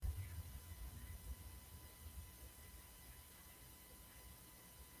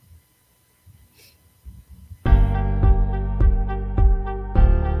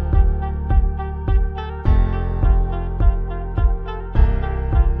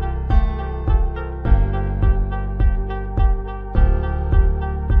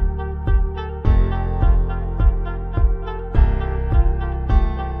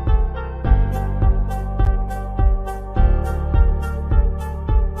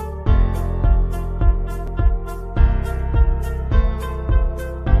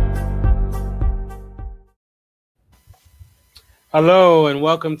Hello, and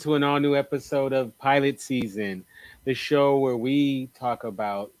welcome to an all new episode of Pilot Season, the show where we talk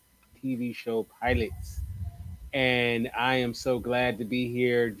about TV show pilots. And I am so glad to be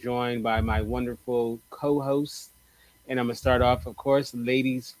here, joined by my wonderful co host. And I'm going to start off, of course,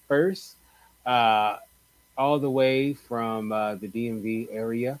 ladies first, uh, all the way from the DMV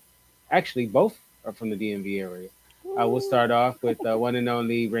area. Actually, both are from the DMV area. We'll Ooh, start off with one and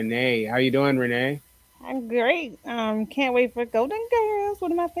only Renee. How you doing, Renee? I'm great. Can't wait for Golden Girls,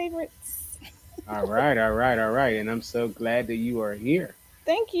 one of my favorites. All right, all right, all right. And I'm so glad that you are here.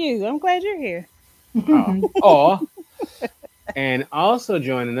 Thank you. I'm glad you're here. Oh, oh. And also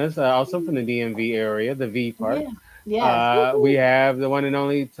joining us, also from the DMV area, the V part, Yeah. Yes. we Woohoo. have the one and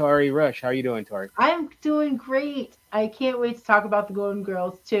only Tori Rush. How you doing, Tori? I'm doing great. I can't wait to talk about the Golden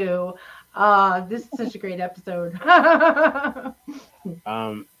Girls too. This is such a great episode.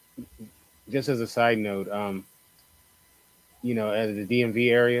 Um, just as a side note, as the DMV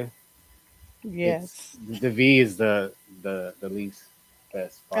area, it's Yes. the V is the least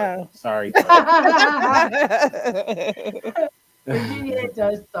best part. Oh. Sorry, Tori. Virginia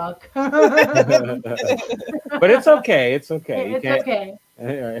does suck. But it's okay. It's okay. You It's can't. okay. All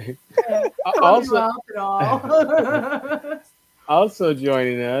right. Also, Commonwealth and all. also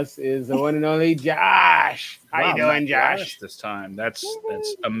joining us is the one and only Josh. How you Wow, not doing, Josh? this time. That's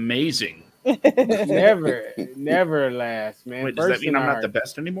amazing. Never last, man. Wait, does that First mean in I'm not our the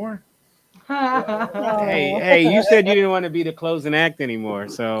best anymore? hey, you said you didn't want to be the closing act anymore,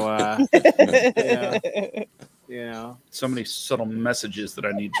 so yeah, you know. So many subtle messages that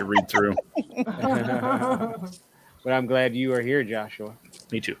I need to read through. But I'm glad you are here, Joshua.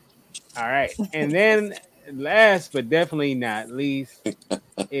 Me too. All right, and then last but definitely not least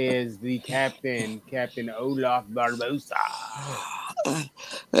is the Captain Olaf Barbosa.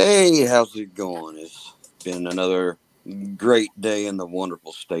 Hey, how's it going? It's been another great day in the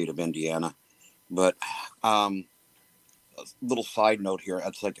wonderful state of Indiana. But a little side note here.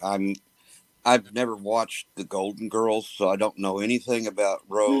 It's like I've never watched the Golden Girls, so I don't know anything about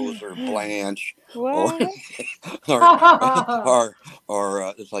Rose or Blanche or What?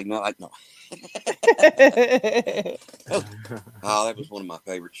 or it's like no, I no. Oh, that was one of my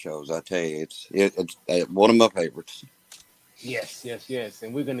favorite shows. I tell you, it's one of my favorites. Yes,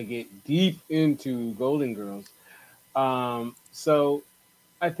 and we're gonna get deep into Golden Girls. So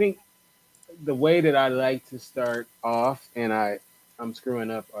I think the way that I like to start off, and I'm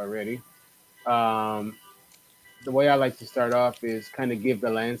screwing up already. Um, the way I like to start off is kind of give the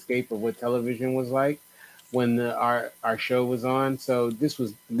landscape of what television was like when our show was on. So this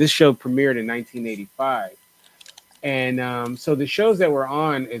show premiered in 1985, and so the shows that were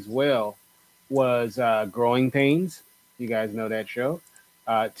on as well was Growing Pains. You guys know that show.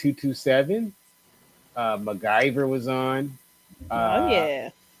 227. MacGyver was on. Oh Uh, yeah.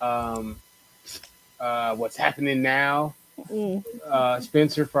 um, What's Happening Now? Mm.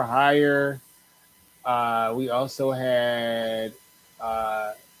 Spencer for Hire. We also had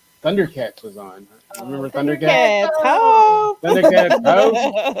uh, Thundercats was on. Oh, Remember Thundercats? Thundercats. Cats Oh. ho. Thundercats ho.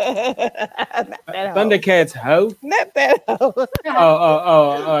 Not that hoe. Thundercats ho. Not that hoe.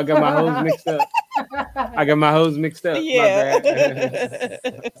 Oh! I got my hose mixed up. I got my hose mixed up. My bad.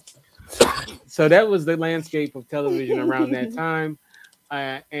 Yeah. So that was the landscape of television around that time.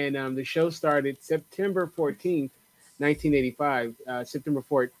 And the show started September 14th, 1985. September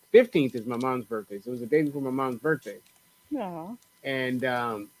 15th is my mom's birthday. So it was the day before my mom's birthday. No. And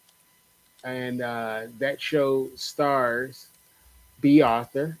that show stars B.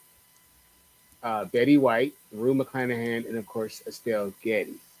 Arthur, Betty White, Rue McClanahan, and of course Estelle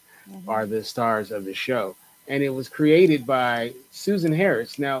Getty are the stars of the show. And it was created by Susan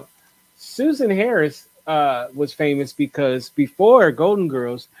Harris. Now, Susan Harris was famous because before Golden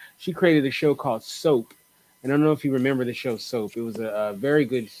Girls, she created a show called Soap. And I don't know if you remember the show Soap. It was a very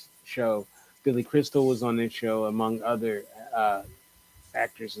good show. Billy Crystal was on that show, among other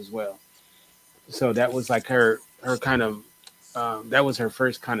actors as well. So that was like her kind of that was her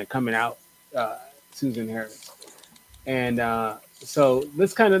first kind of coming out, uh, Susan Harris. And so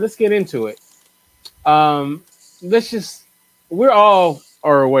let's get into it. Um, let's just we're all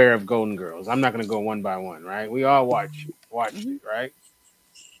are aware of Golden Girls. I'm not gonna go one by one, right? We all watched Mhm. it, right?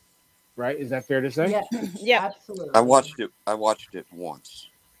 Right? Is that fair to say? Yes, Yep. I absolutely. watched it. I watched it once.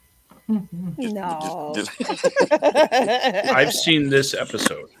 Just, just, No. just. I've seen this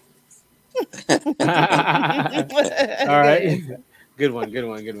episode. All right. Good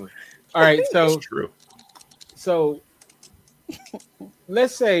one. All right, It's true. so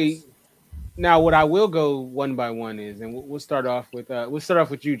let's say now what I will go one by one is, and we'll start off with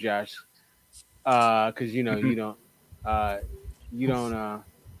you, Josh, because you know Mhm. you don't uh you don't.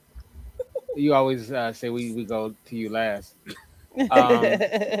 You always say we go to you last. Um,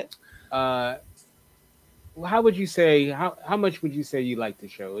 uh, how would you say how much would you say you like the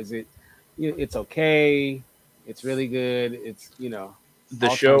show? Is it it's okay, it's really good, it's The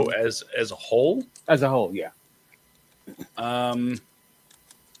all show time as a whole. as a whole, yeah.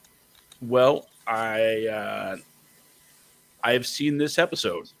 Well, I've seen this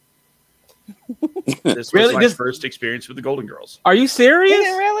episode. This was Really? my This first experience with the Golden Girls. Are you Is serious?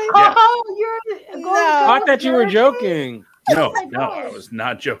 it really? Yeah. Oh, you're a Golden No. I Girls thought you were nerd? joking. No, my no, gosh. I was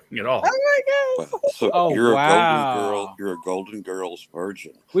not joking at all. Oh my Well, so Oh, you're a wow. golden girl. You're a Golden Girls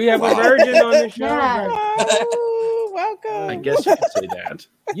virgin. We have a Wow. virgin on the show. Yeah. god! Oh, welcome. I guess you could say that.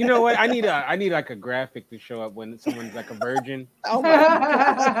 You know what? I need like a graphic to show up when someone's like a virgin, Oh my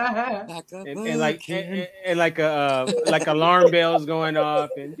god! Like a and like virgin. and like like alarm bells going off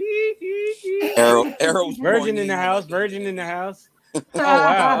and Arrows virgin pointing in the like house, a- virgin in the house. Oh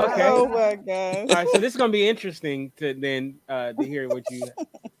wow, okay. Oh All my god! right, so this is gonna be interesting to hear what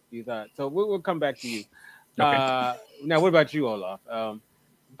you thought. So we'll come back to you. Okay. Now, what about you, Olaf?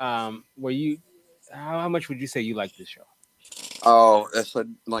 Were you how much would you say you like this show? Oh, that's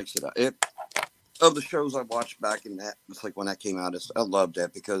like I said, of the shows I watched back in that, it's like when that came out, I loved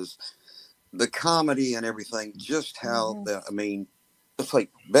that because the comedy and everything, just how it's like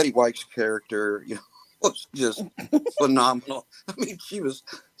Betty White's character, was just phenomenal. I mean, she was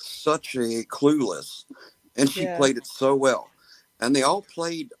such a clueless, and she Yeah. played it so well, and they all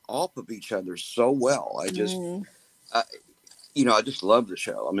played off of each other so well. I just, I just love the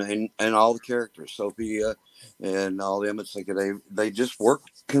show. I mean, and all the characters, Sophia and all them. It's like they just work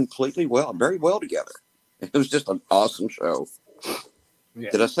completely well, very well together. It was just an awesome show. Yeah.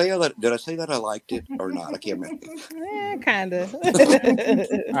 Did I say that I liked it or not? I can't remember. Yeah, kind of. All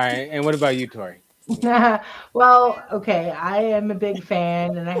right, and what about you, Tori? Well, okay, I am a big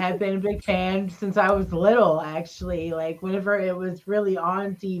fan, and I have been a big fan since I was little, actually. Like, whenever it was really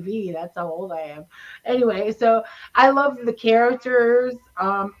on TV, that's how old I am. Anyway, so I love the characters.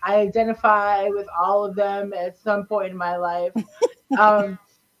 I identify with all of them at some point in my life. Um,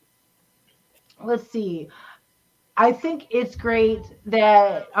 let's see. I think it's great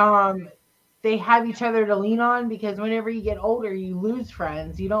that they have each other to lean on because whenever you get older, you lose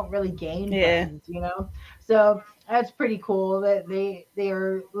friends. You don't really gain Yeah. friends, So that's pretty cool that they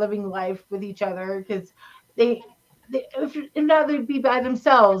are living life with each other because they if not they'd be by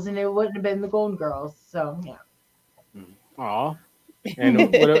themselves and it wouldn't have been the Golden Girls. So yeah. Aw.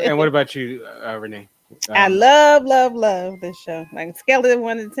 And what about you, Renee? I love this show. Like scale of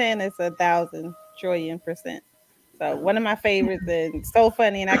 1 to 10, it's 1,000 trillion%. So one of my favorites and so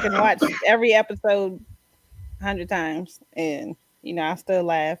funny, and I can watch every episode 100 times, and I still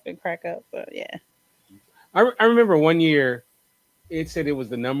laugh and crack up. But yeah, I remember one year it said it was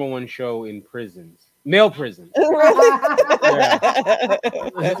the #1 show in prisons, male prisons,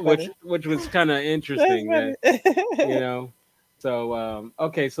 which was kind of interesting. That, So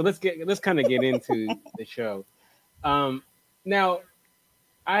okay, so let's kind of get into the show. Now,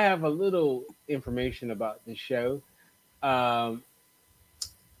 I have a little information about the show.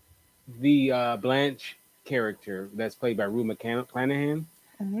 The Blanche character that's played by Rue McClanahan.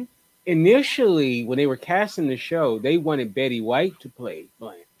 Mhm. Initially, when they were casting the show, they wanted Betty White to play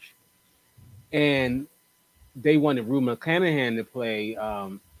Blanche, and they wanted Rue McClanahan to play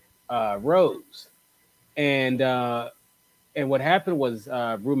Rose. And what happened was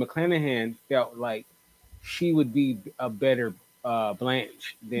Rue McClanahan felt like she would be a better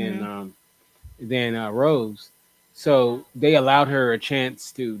Blanche than Rose. So they allowed her a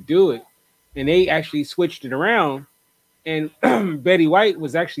chance to do it, and they actually switched it around. And Betty White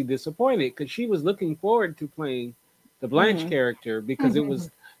was actually disappointed because she was looking forward to playing the Blanche character because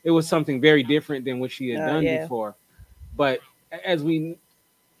it was something very different than what she had done before. But as we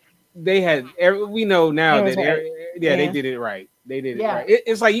know now that they did it right. They did it right.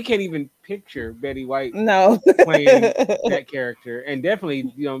 It's like you can't even picture Betty White no playing that character, and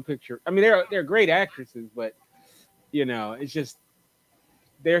definitely you don't picture. I mean, they're great actresses, but it's just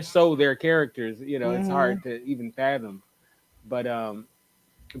they're their characters. It's hard to even fathom. But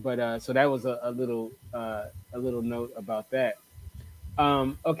so that was a little note about that.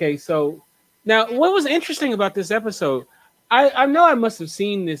 Okay, so now what was interesting about this episode? I know I must have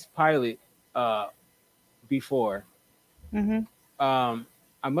seen this pilot before. Mm-hmm.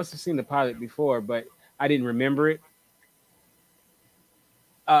 I must have seen the pilot before, but I didn't remember it.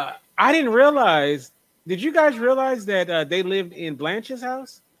 I didn't realize. Did you guys realize that they lived in Blanche's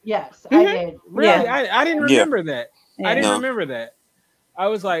house? Yes, I did. Really? Yeah. I didn't remember that. Yeah. I didn't No. remember that. I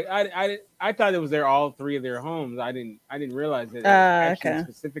was like, I thought it was all three of their homes. I didn't realize that it was actually Okay.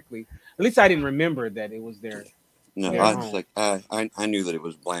 specifically. At least I didn't remember that it was No, their Yeah. it's home. like I knew that it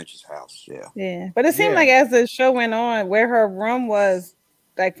was Blanche's house. Yeah. Yeah. But it seemed Yeah. like as the show went on, where her room was,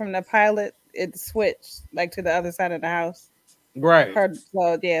 like from the pilot, it switched like to the other side of the house. Right. Her,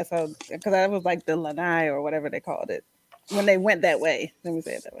 so yeah, so because that was like the lanai or whatever they called it when they went that way. Let me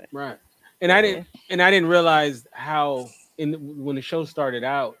say it that way. Right. And I Yeah. didn't realize how when the show started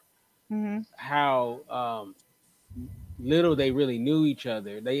out Mm-hmm. how little they really knew each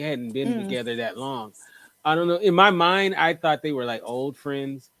other. They hadn't been Mm. together that long. I don't know. In my mind, I thought they were like old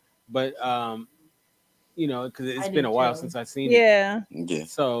friends, but because it's I been did a while too. since I've seen it. Yeah. Yeah.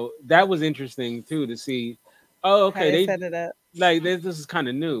 So that was interesting too to see. Oh, How okay. they They set it up. like this is kind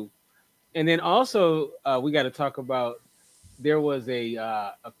of new. And then also we got to talk about there was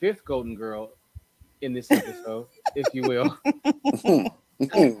a fifth Golden Girl in this episode, if you will,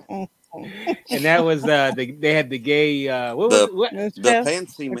 and that was they had the gay what was The it? What Miss the Chef,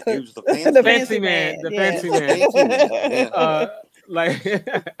 fancy the man. cook. He was the The fancy fancy man. man, the yeah. fancy The man. fancy man. Yeah. Like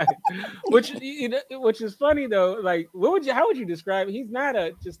which is funny though. Like how would you describe it? He's not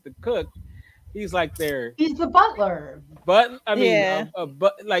just a cook. He's like their He's the butler. but I mean Yeah.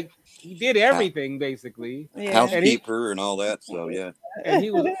 but like he did everything basically. Yeah. Housekeeper and all that. So yeah. And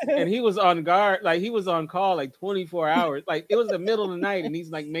he was on guard, like he was on call like 24 hours. Like it was the middle of the night and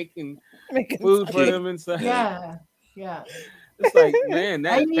he's like making Making food for Yeah. them and stuff. Yeah. Yeah. It's like, man,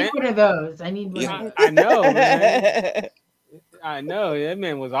 I need one of those. I need one Yeah. of those. I know, man. I know that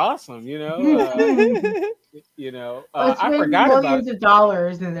man was awesome. Let's I win forgot about millions of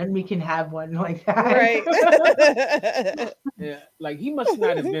dollars and then we can have one like that. Right. yeah, like he must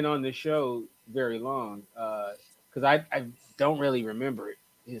not have been on the show very long, because I don't really remember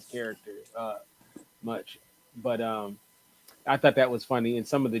his character much, but I thought that was funny and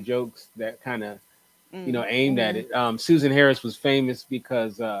some of the jokes that kind of aimed at it. Susan Harris was famous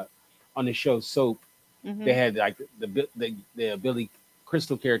because on the show Soap. Mhm. They had like the Billy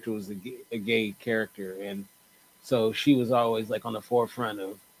Crystal character was a gay character, and so she was always like on the forefront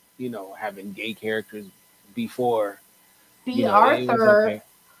of having gay characters before. B. It was Arthur. okay.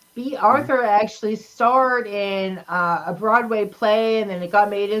 B. Arthur actually starred in a Broadway play, and then it got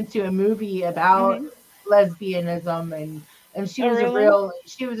made into a movie about lesbianism, and she Oh, was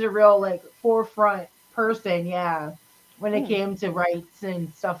really? a real like forefront person, yeah, when it came to rights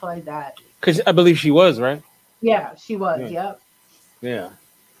and stuff like that. Because I believe she was right. Yeah, she was. Yeah. Yep. Yeah.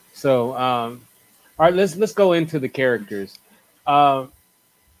 So all right, let's go into the characters.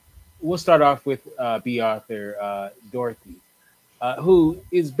 We'll start off with B. Arthur, Dorothy, who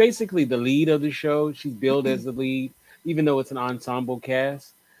is basically the lead of the show. She's billed as the lead, even though it's an ensemble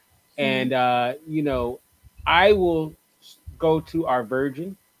cast. And I will go to our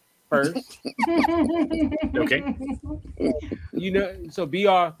virgin first. Okay. So B.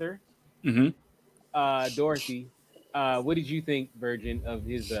 Arthur, hmm Dorothy. What did you think, Virgin, of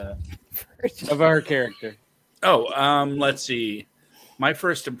his of her character? Oh, let's see. My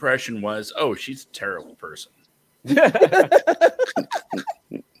first impression was, oh, she's a terrible person. Maybe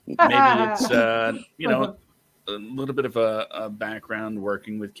it's a little bit of a background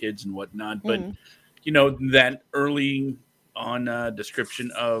working with kids and whatnot, but that early on description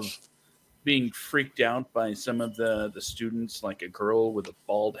of being freaked out by some of the students, like a girl with a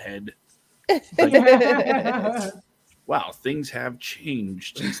bald head. Like, wow, things have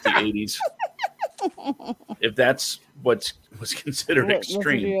changed since the 80s. If that's was considered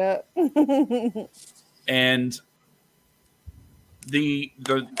extreme. Yeah. And the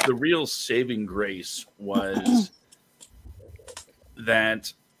real saving grace was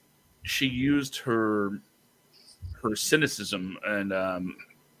that she used her cynicism and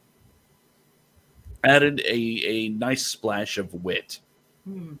added a nice splash of wit.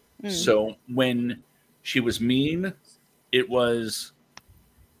 So when she was mean, it was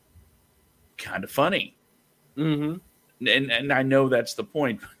kind of funny. Mm-hmm. And I know that's the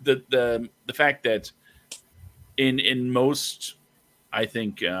point. The fact that in most, I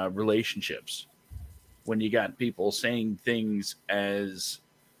think, relationships, when you got people saying things as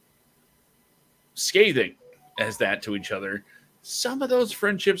scathing as that to each other, some of those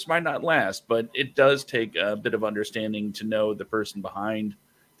friendships might not last, but it does take a bit of understanding to know the person behind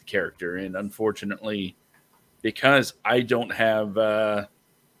the character. And unfortunately, because I don't have the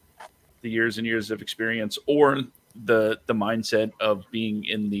years and years of experience or the mindset of being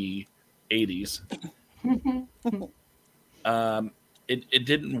in the 80s, it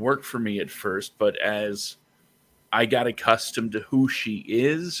didn't work for me at first. But as I got accustomed to who she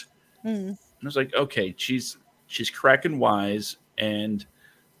is, I was like, okay, she's cracking wise, and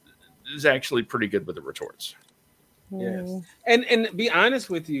is actually pretty good with the retorts. Yes. And be honest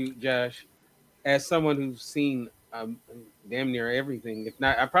with you, Josh, as someone who's seen damn near everything, if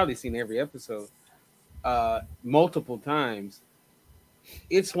not, I've probably seen every episode multiple times.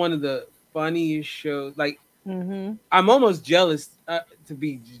 It's one of the funniest shows. Like, I'm almost jealous to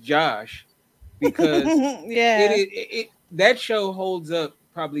be Josh because that show holds up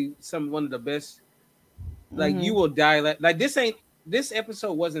probably one of the best. Like, you will die. Like this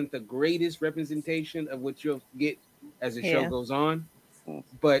episode wasn't the greatest representation of what you'll get as the show goes on,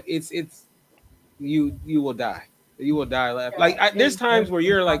 but it's you will die. You will die laughing. Like there's times where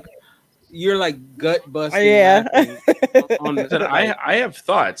you're like gut busting. Yeah. I have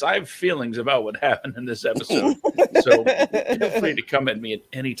thoughts. I have feelings about what happened in this episode. So feel free to come at me at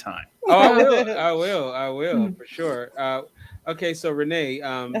any time. Oh, I will for sure. Okay, so Renee,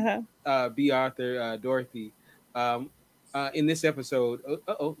 B. Arthur, Dorothy, in this episode.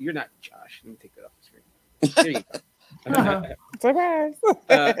 You're not Josh. Let me take that off the screen. There you go. Surprise. All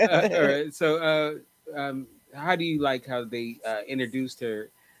right. So, how do you like how they introduced her,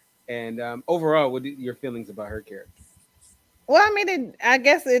 and overall, what are your feelings about her character? Well, I mean, I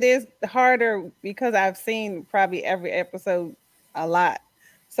guess it is harder because I've seen probably every episode a lot,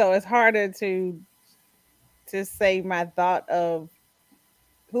 so it's harder to say my thought of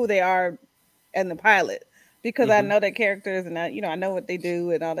who they are in the pilot because I know their characters and I know what they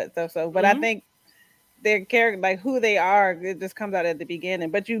do and all that stuff. So, but I think their character, like who they are, it just comes out at the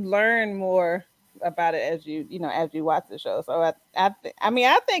beginning. But you learn more about it as you watch the show. So I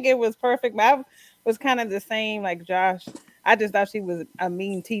think it was perfect. But I was kind of the same like Josh. I just thought she was a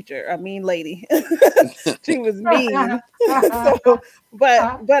mean teacher, a mean lady. She was mean.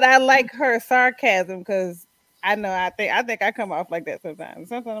 But I like her sarcasm because I think I come off like that sometimes.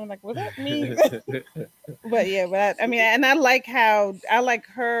 Sometimes I'm like, was that me? but I like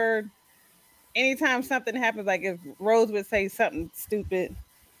her. Anytime something happens, like if Rose would say something stupid,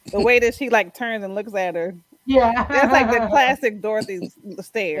 the way that she like turns and looks at her, that's like the classic Dorothy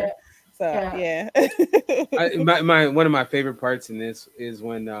stare. So one of my favorite parts in this is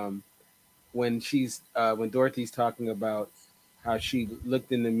when Dorothy's talking about how she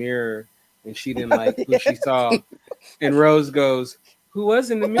looked in the mirror and she didn't like who she saw, and Rose goes, "Who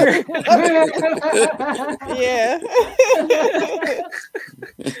was in the mirror?"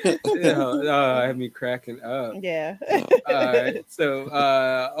 Had me cracking up. Yeah. So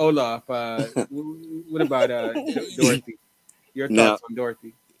Olaf, what about Dorothy? Your thoughts on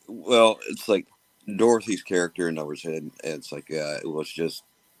Dorothy? Well, it's like Dorothy's character in Noah's Head. It's like it was just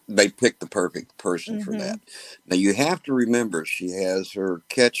they picked the perfect person for that. Now you have to remember she has her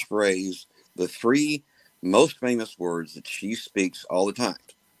catchphrase, the 3 most famous words that she speaks all the time.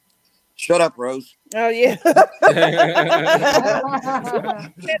 Shut up, Rose. Oh yeah.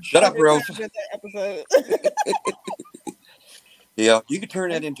 Shut up, Rose. Yeah, you could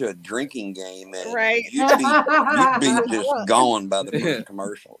turn that into a drinking game, and you'd be just gone by the first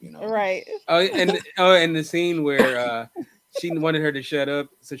commercial, Right. And the scene where she wanted her to shut up,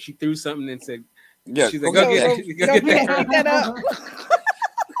 so she threw something and said, "She's like, go get that up."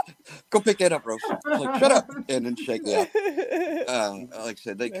 Go pick that up, Rose. Like, shut up, and then shake that. Like I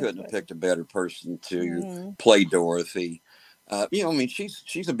said, they couldn't have picked a better person to play Dorothy.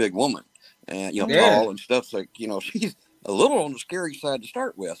 She's a big woman, and tall and stuff. So she's a little on the scary side to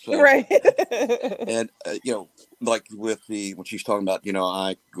start with. So, right. And like with when she's talking about,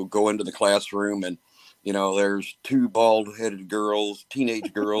 I go into the classroom and there's 2 bald-headed girls,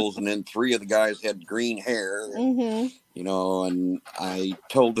 teenage girls, and then 3 of the guys had green hair. And, and I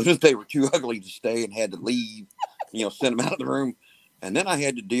told them that they were too ugly to stay and had to leave, send them out of the room. And then I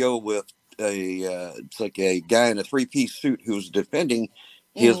had to deal with it's like a guy in a 3-piece suit who was defending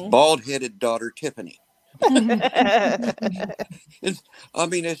his bald-headed daughter, Tiffany.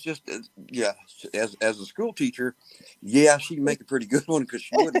 It's just as a school teacher, she'd make a pretty good one because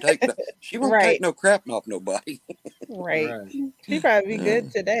she wouldn't take no crap off nobody. Right. She'd probably be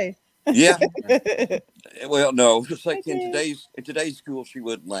good today. Yeah. Well, no, it's like in today's school, she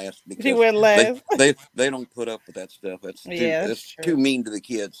wouldn't last because she wouldn't last. They don't put up with that stuff. That's too mean to the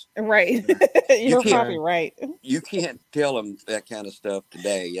kids. Right. You're probably right. You can't tell them that kind of stuff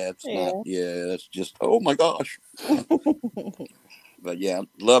today. It's not. Yeah, that's just oh my gosh. But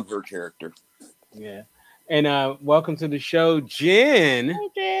love her character. Yeah. And welcome to the show, Jen. Hey,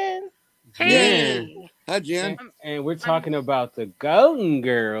 Jen. Hey. Hi, Jen. And we're talking about the Golden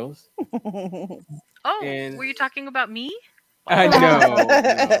Girls. Were you talking about me?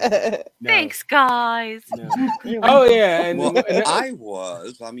 No. Thanks, guys. No. Oh, yeah. And I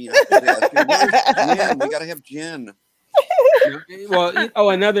was. I mean, I could ask you, where's Jen? We got to have Jen. Well,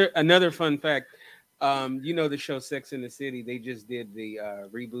 another fun fact. You know the show Sex in the City. They just did the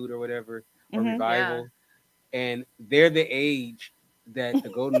reboot or whatever or Mhm. revival, and they're the age that the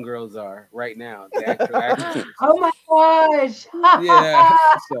Golden Girls are right now. The actual actresses. Oh my gosh. Yeah.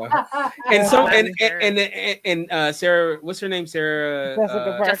 So and That's so That's funny. Sarah, what's her name? Sarah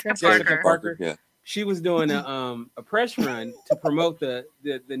Jessica Jessica Parker. Jessica Parker. Parker. Yeah. She was doing a press run to promote the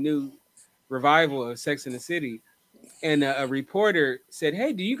new revival of Sex in the City, and a reporter said,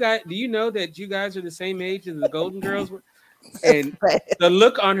 "Hey, do you know that you guys are the same age as the Golden Girls?" And the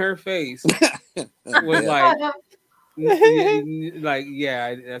look on her face was Yeah. like, like,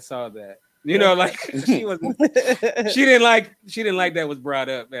 yeah, I saw that. You know, like she didn't like that was brought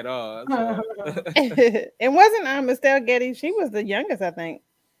up at all. So. It wasn't Estelle Getty. She was the youngest, I think.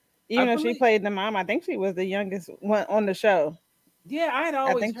 I Even though she believe, played the mom, I think she was the youngest one on the show. yeah, I had I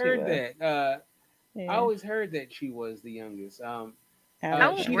always think she heard was. that. I Yeah. always heard that she was the youngest. How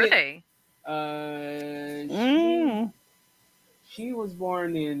old She were did. they? She Mm, she was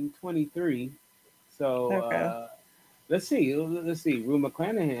born in 23. So okay. let's see. Let's see. Rue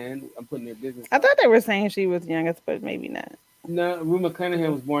McClanahan. I'm putting their business I card. thought they were saying she was the youngest, but maybe not. No, Rue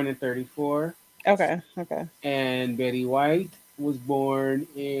McClanahan was born in 34, Okay. Okay. and Betty White was born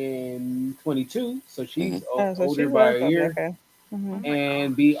in 22. So she's Mhm. Oh, so she older by was a okay. year. Okay. Oh Hmm. my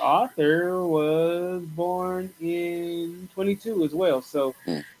And gosh. B. Arthur was born in 22 as well.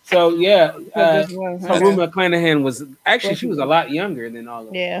 Mm. So yeah. So just one. So Okay. Rue McClanahan was actually Well, she was a lot younger than all of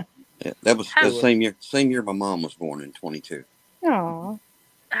them. yeah. Yeah, that was They the How were. same year my mom was born in 22. Aw.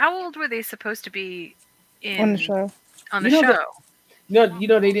 how old were they supposed to be On the in show. on the You know show? that. No, you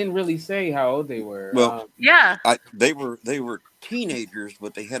know they didn't really say how old they were. Well, Yeah. they were teenagers,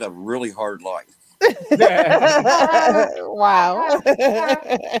 but they had a really hard life. Wow.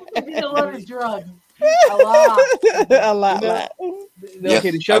 They did a lot of drugs. A lot. A you lot, know, lot. okay. The Yes,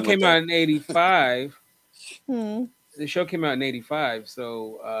 I show went came there. out in '85. Hmm. The show came out in '85,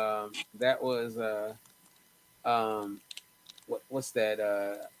 so that was um, what's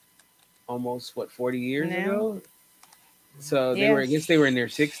that? Almost 40 years Now, ago. So they were, yeah, I guess they were in their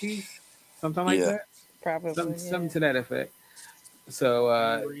 60s, something like Yeah. that, probably. something Yeah. to that effect. So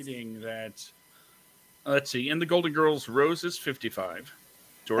I'm reading that. Let's see. In the Golden Girls, Rose is 55,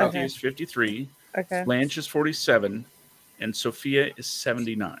 Dorothy Okay. is 53, Okay. Blanche is 47, and Sophia is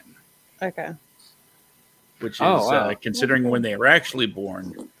 79. Okay. Which oh is, wow, considering when they were actually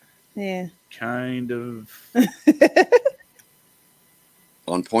born, Yeah. kind of.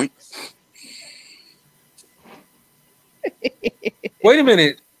 On point. wait a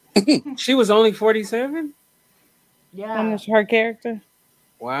minute, she was only 47. Yeah. Her character.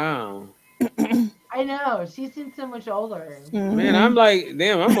 Wow, I know. She seems so much older. man, Mhm. I'm like,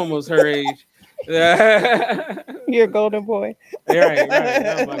 damn, I'm almost her age. right, You're a golden boy. right.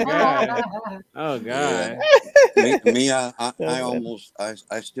 Oh my god. Oh Yeah. god. Me, So funny.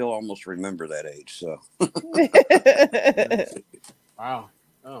 I still almost remember that age. So Wow.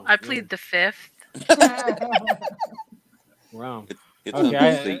 Oh I man. plead the fifth. Wow. it's Okay.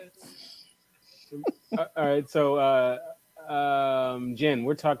 unhealthy. All right. So, Jen,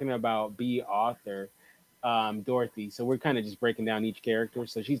 we're talking about B. Author, Dorothy. So we're kind of just breaking down each character.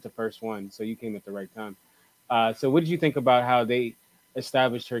 So she's the first one. So you came at the right time. So what did you think about how they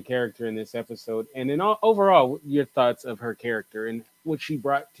established her character in this episode, and then overall, your thoughts of her character and what she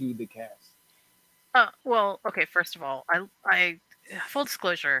brought to the cast? Well, okay. First of all, I full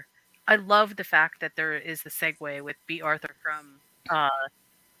disclosure, I love the fact that there is the segue with B. Arthur from uh,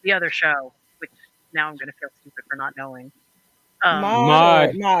 the other show, which now I'm going to feel stupid for not knowing. Maud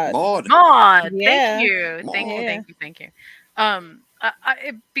or Maud. Maud? Maud. Maud. Yeah. Thank you. Maud. Thank you. Yeah. Thank you. Thank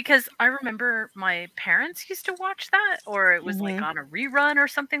you. Because I remember my parents used to watch that, or it was like Mhm. on a rerun or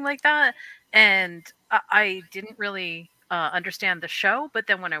something like that, and I didn't really understand the show. But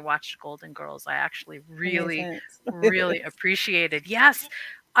then when I watched Golden Girls, I actually That makes really, sense. really appreciated. Yes,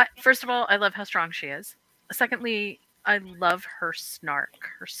 first of all, I love how strong she is. Secondly, I love her snark.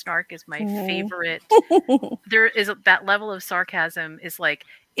 Her snark is my Mhm. favorite. There is that level of sarcasm is like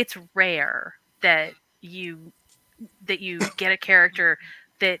it's rare that you get a character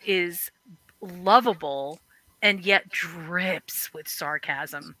that is lovable and yet drips with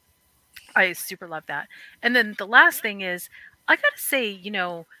sarcasm. I super love that. And then the last thing is I gotta say,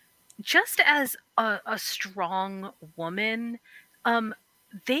 just as a strong woman, um,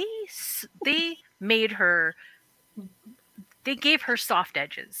 they made her, they gave her soft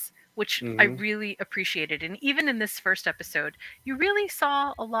edges, which I Mm-hmm. really appreciated. And even in this first episode, you really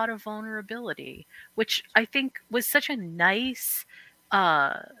saw a lot of vulnerability, which I think was such a nice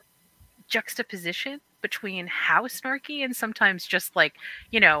uh, juxtaposition between how snarky and sometimes just like,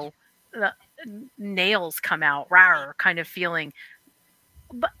 you know, the nails come out, rawr kind of feeling.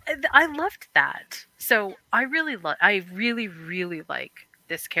 But I loved that. So I really, really like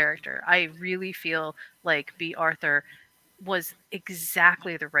this character. I really feel like B. Arthur was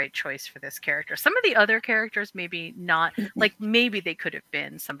exactly the right choice for this character. Some of the other characters maybe not, like maybe they could have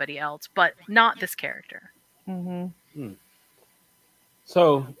been somebody else, but not this character. Mm-hmm.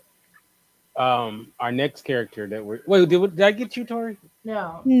 So, our next character that we're wait, did I get you, Tori?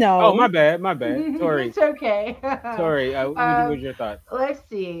 No. No. Oh, my bad, Tori. It's okay. Tori, what was your thoughts? Let's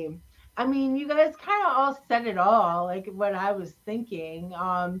see. I mean, you guys kind of all said it all, like what I was thinking.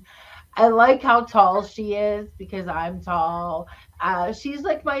 I like how tall she is because I'm tall. She's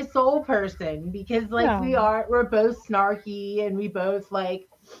like my soul person because like we're both snarky and we both like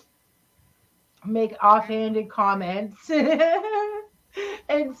make offhanded comments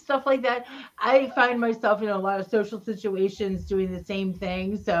and stuff like that. I find myself in a lot of social situations doing the same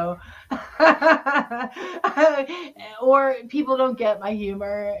thing. So, or people don't get my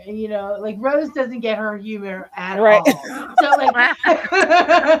humor, you know, like Rose doesn't get her humor at all. So, like,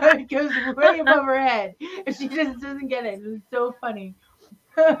 it goes way above her head. And she just doesn't get it. It's so funny.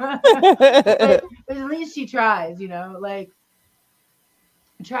 But at least she tries, you know, like,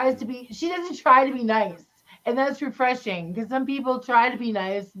 she doesn't try to be nice, and that's refreshing because some people try to be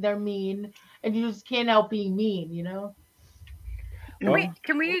nice, they're mean, and you just can't help being mean, you know.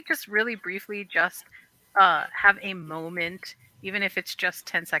 Can we just really briefly just have a moment, even if it's just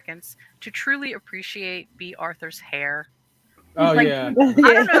 10 seconds, to truly appreciate B. Arthur's hair? Oh, like, yeah. I don't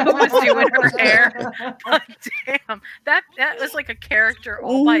know who was doing her hair, but damn, that was like a character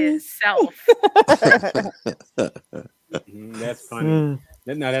all by itself. That's funny.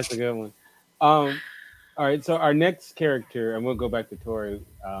 No, that's a good one. All right, so our next character, and we'll go back to Tori,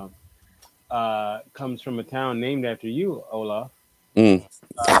 comes from a town named after you, Olaf. Saint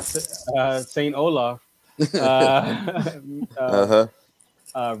Olaf.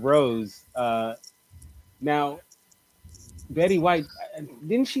 Rose. Now, Betty White,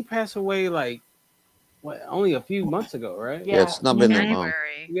 didn't she pass away like only a few months ago, right? Yeah, it's not been that long.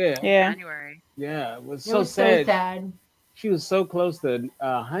 January. Yeah. January. Yeah, it was It so was sad. so sad. She was so close to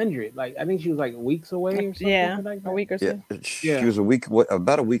 100. Like I think she was like weeks away or something. Yeah, like that. a week or so. She was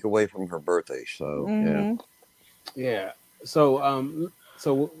about a week away from her birthday. So yeah. So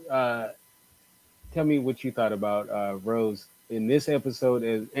tell me what you thought about Rose in this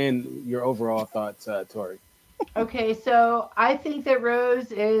episode and your overall thoughts, Tori. Okay, so I think that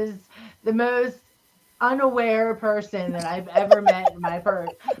Rose is the most unaware person that I've ever met in my birth.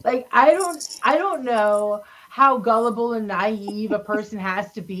 Like I don't know how gullible and naive a person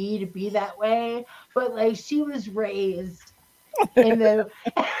has to be that way, but like she was raised in the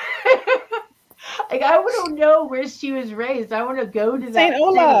like I want to know where she was raised. I want to go to that Saint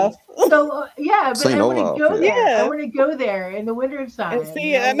Olaf. So yeah, but Saint I want Olaf, to go there. yeah. I want to go there in the winter time. And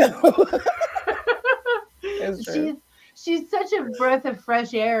see it. I know. She's such a breath of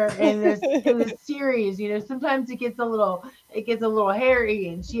fresh air in this series. You know, sometimes it gets a little hairy,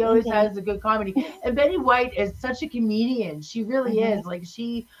 and she always has a good comedy. And Betty White is such a comedian. She really is. Like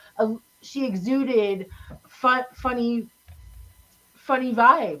she exuded funny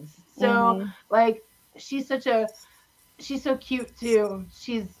vibes. So like she's so cute too.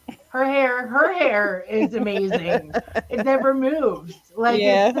 Her hair is amazing. It never moves. Like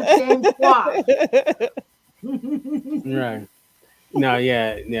it's the same swap. Right. No,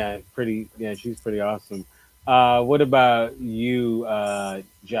 yeah, pretty. Yeah, she's pretty awesome. What about you,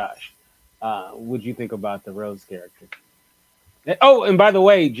 Josh? What'd you think about the Rose character? Oh, and by the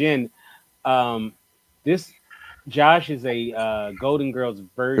way, Jen, this Josh is a Golden Girls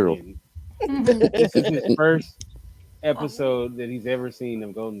virgin. This is his first episode that he's ever seen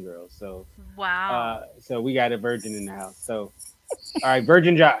of Golden Girls. So wow. So we got a virgin in the house. So all right,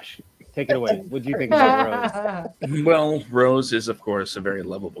 Virgin Josh. Take it away. What do you think about Rose? Well, Rose is, of course, a very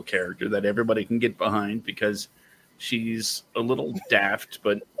lovable character that everybody can get behind because she's a little daft,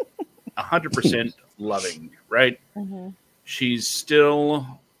 but 100% loving, right? She's still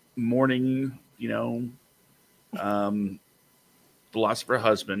mourning, the loss of her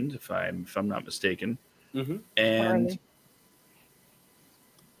husband, if I'm not mistaken. And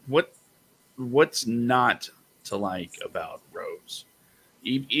what's not to like about Rose?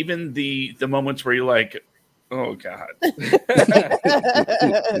 Even the moments where you're like, oh god,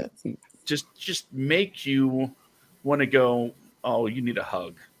 just make you want to go, oh, you need a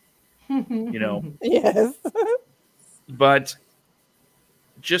hug, Yes. But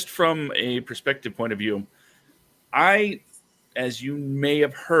just from a perspective point of view, I as you may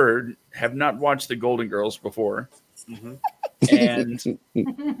have heard, have not watched the Golden Girls before. Mhm. And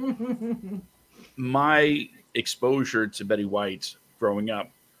my exposure to Betty White growing up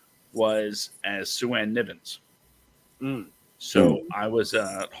was as Sue Ann Nivens. Mm. So I was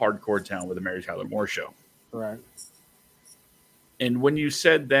hardcore town with the Mary Tyler Moore Show. Right. And when you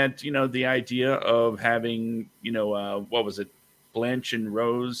said that, the idea of having, what was it, Blanche and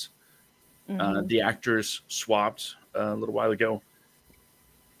Rose, Mhm. the actors swapped a little while ago,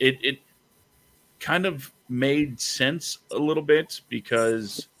 it kind of made sense a little bit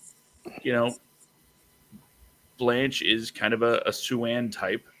because, you know, Blanche is kind of a Sue Ann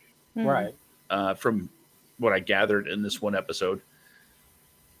type, Right. from what I gathered in this one episode.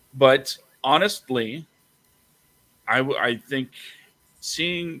 But honestly, I think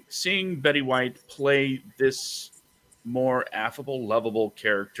seeing Betty White play this more affable, lovable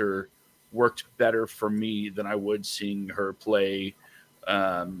character worked better for me than I would seeing her play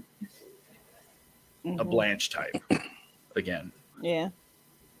um, a Mhm. Blanche type again. Yeah.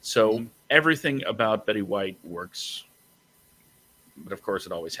 So Mhm. everything about Betty White works, but of course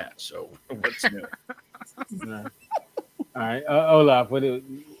it always has. So what's new? Right. All right. Olaf,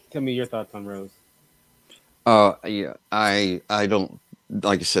 tell me your thoughts on Rose? Yeah, I don't,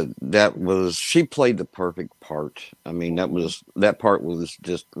 like I said, that was, she played the perfect part. I mean, that part was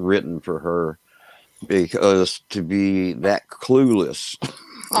just written for her, because to be that clueless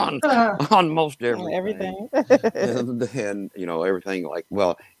on most everything, Everything. and everything, like,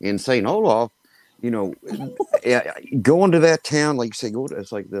 well, in St. Olaf, yeah, going to that town, like you say,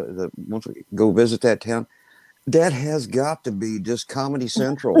 it's like the once we go visit that town, that has got to be just Comedy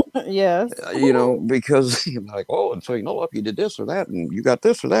Central. Yes. Because you're like, oh, and so if you did this or that, and you got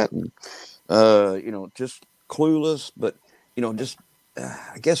this or that, and just clueless, but just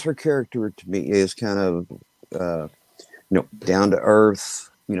I guess her character to me is kind of down to earth,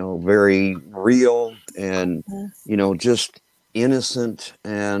 very real, and Mhm. just innocent,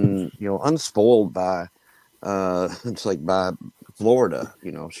 and unspoiled by it's like by Florida.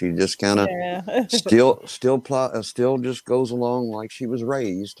 She just kind of Yeah. still just goes along like she was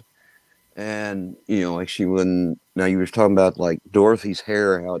raised. And like she wouldn't. Now you were talking about like Dorothy's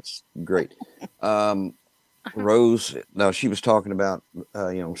hair, how it's great. um Rose, now she was talking about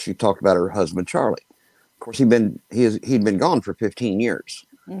she talked about her husband Charlie. Of course, he'd been gone for 15 years,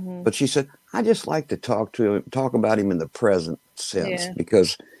 Mhm. but she said, I just like to talk about him in the present sense, Yeah.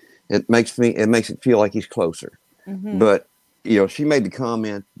 because it makes it feel like he's closer. Mhm. But she made the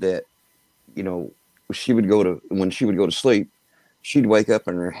comment that you know when she would go to sleep, she'd wake up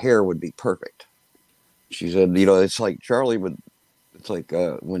and her hair would be perfect. She said, it's like Charlie would. It's like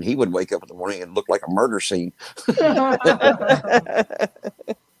when he would wake up in the morning, it looked like a murder scene.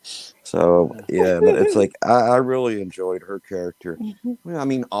 So yeah, but it's like I really enjoyed her character. Well, I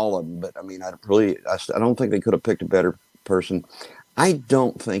mean, all of them, but I mean, I don't think they could have picked a better person. I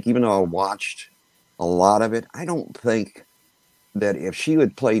don't think, even though I watched a lot of it, I don't think that if she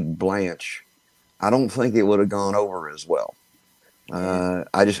had played Blanche, I don't think it would have gone over as well. Yeah.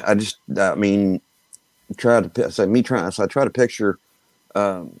 I mean, so I try to picture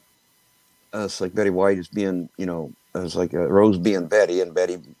um, us like Betty White as being, as like Rose being Betty, and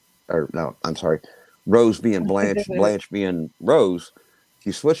Betty, or no, I'm sorry, Rose being Blanche, Blanche being Rose. If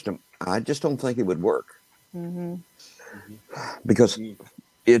you switched them, I just don't think it would work, Mhm. Mhm. because Mhm.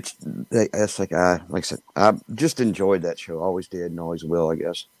 it's like I said, I just enjoyed that show, always did and always will, I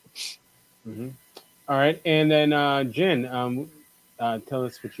guess. Mhm. All right, and then Jen, tell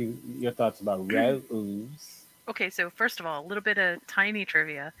us your thoughts about Rose. Okay, so first of all, a little bit of tiny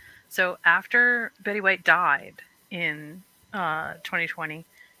trivia. So after Betty White died in 2020,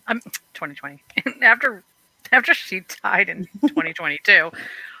 2020, after she died in 2022.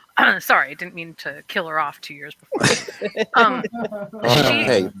 Sorry, I didn't mean to kill her off 2 years before. Um, she,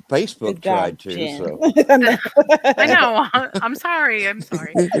 Hey, Facebook Good job, tried to, Jen. so I know. I'm sorry. I'm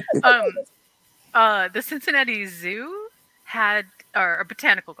sorry. Um, the Cincinnati Zoo had, or a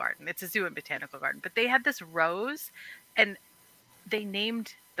botanical garden. It's a zoo and botanical garden, but they had this rose, and they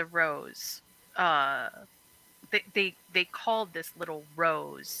named the rose. Uh, they called this little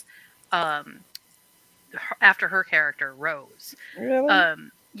rose, um, after her character Rose. Really?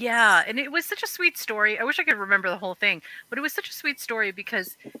 Yeah, and it was such a sweet story. I wish I could remember the whole thing, but it was such a sweet story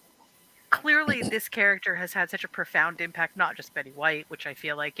because clearly this character has had such a profound impact, not just Betty White, which I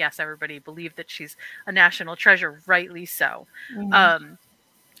feel like, yes, everybody believed that she's a national treasure, rightly so. Mhm. Um,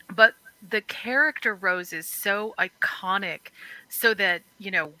 but the character Rose is so iconic, so that,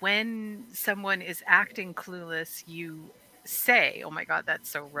 when someone is acting clueless, you say, "Oh my God, that's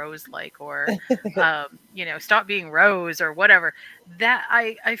so Rose-like," or "Stop being Rose," or whatever. That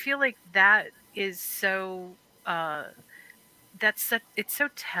I feel like that is so. It's so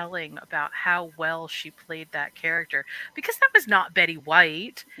telling about how well she played that character, because that was not Betty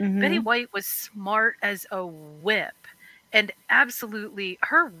White. Betty Hmm. White was smart as a whip, and absolutely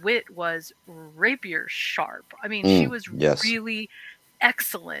her wit was rapier sharp. I mean, she was Yes. really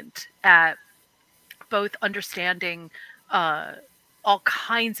excellent at both understanding uh, all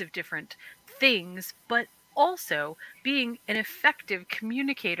kinds of different things, but also being an effective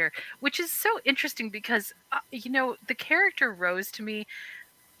communicator, which is so interesting because, the character Rose to me,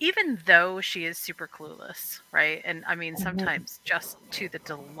 even though she is super clueless, right? And I mean, Hmm. sometimes just to the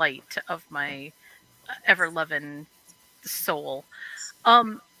delight of my ever loving soul,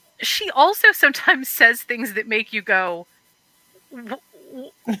 um, she also sometimes says things that make you go,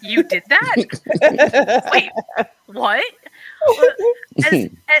 You did that? Wait, what?" Uh,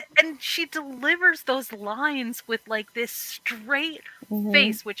 and she delivers those lines with like this straight Hmm.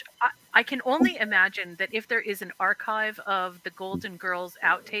 face, which I can only imagine that if there is an archive of the Golden Girls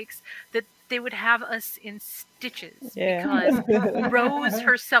outtakes, that they would have us in stitches, Yeah. because Rose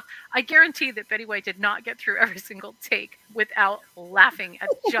herself, I guarantee that Betty White did not get through every single take without laughing at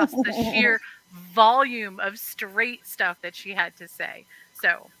just the sheer volume of straight stuff that she had to say.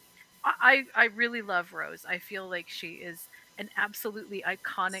 So I really love Rose. I feel like she is an absolutely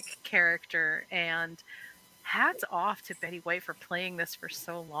iconic character, and hats off to Betty White for playing this for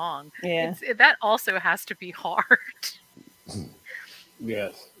so long. Yeah. That also has to be hard.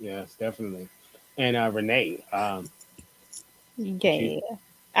 Yes, yes, definitely. And Renee, what you? Yeah.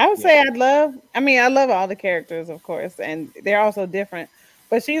 I would Yeah. say I love all the characters, of course, and they're also different.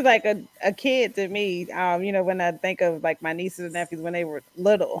 But she's like a kid to me. When I think of like my nieces and nephews when they were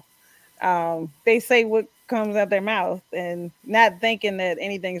little, they say what comes out their mouth and not thinking that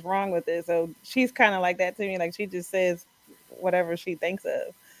anything's wrong with it. So she's kind of like that to me. Like she just says whatever she thinks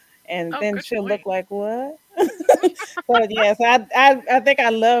of, and Oh, then good she'll look point. like what. But yes, I think I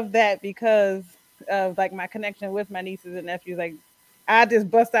love that because of like my connection with my nieces and nephews. Like I just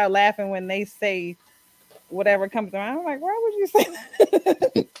bust out laughing when they say whatever comes around. I'm like, why would you say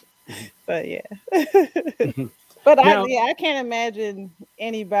that? But yeah. But Now, I can't imagine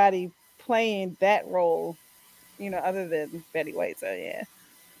anybody playing that role, other than Betty White. So yeah.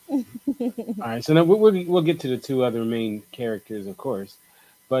 all right. So now we'll get to the two other main characters, of course,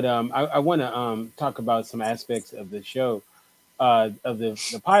 but I want to talk about some aspects of the show, of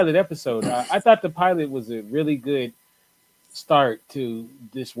the pilot episode. I thought the pilot was a really good start to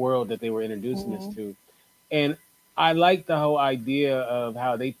this world that they were introducing us Mhm. to, and I like the whole idea of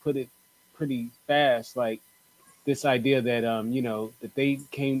how they put it pretty fast, like this idea that that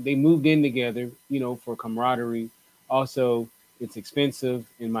they moved in together, for camaraderie. Also, it's expensive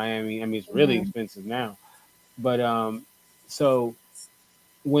in Miami. I mean, it's really Mhm. expensive now. But so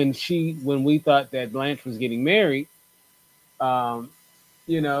when we thought that Blanche was getting married, um,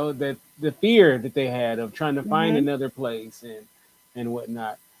 that the fear that they had of trying to find Mhm. another place and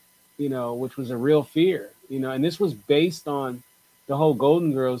whatnot, which was a real fear, and this was based on the whole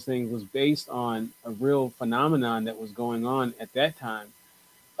Golden Girls thing was based on a real phenomenon that was going on at that time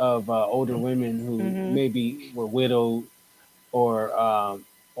of older women who Mhm. maybe were widowed or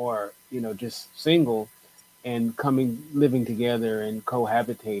just single and coming living together and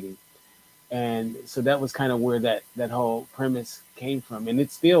cohabitating, and so that was kind of where that whole premise came from, and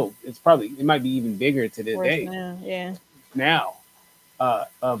it might be even bigger to this Worse day now. Yeah. now,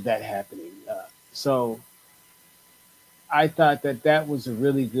 of that happening. So I thought that was a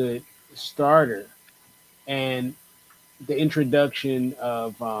really good starter, and the introduction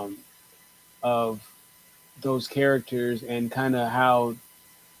of those characters and kind of how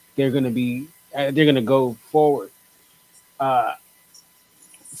they're going to go forward. Uh,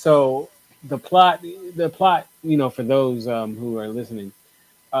 so the plot, for those who are listening,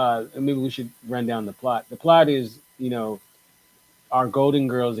 maybe we should run down the plot. The plot is, our Golden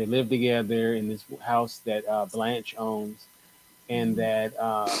Girls, they live together in this house that Blanche owns, and Mhm. that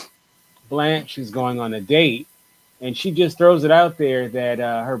Blanche is going on a date, and she just throws it out there that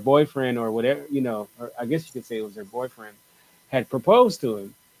her boyfriend or whatever, I guess you could say it was her boyfriend, had proposed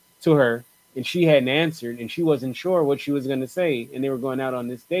to her, and she hadn't answered, and she wasn't sure what she was going to say, and they were going out on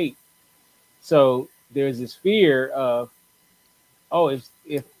this date. So there's this fear of, oh,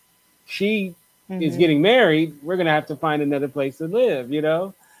 if she is Mhm. getting married, we're going to have to find another place to live.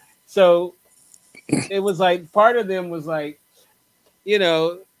 So it was like part of them was like, you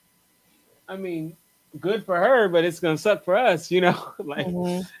know, I mean, good for her, but it's gonna suck for us, like,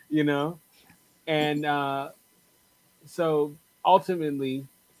 Mhm. you know, and so ultimately,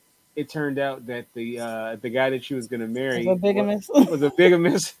 it turned out that the guy that she was going to marry Was a bigamist. was a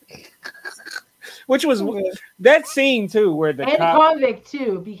bigamist, which was that scene too, where the And cop. convict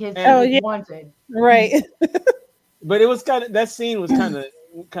too, because he And- was Oh, yeah. wanted. Right. But it was that scene was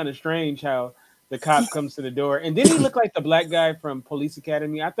kind of strange how the cop comes to the door, and didn't he look like the black guy from Police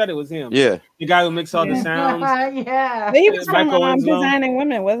Academy? I thought it was him. Yeah. The guy who makes all the Yeah. sounds. Yeah. He was from Michael Winslow. Designing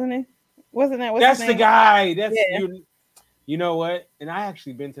Women, wasn't he? Wasn't that what's That's his the name? guy. That's Yeah. you know what? And I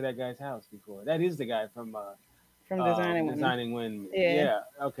actually been to that guy's house before. That is the guy from From Designing Women. Designing Women. Yeah.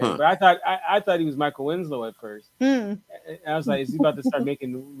 Okay. Huh. But I thought he was Michael Winslow at first. Hmm. I was like, is he about to start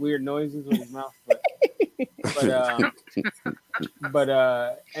making weird noises with his mouth? But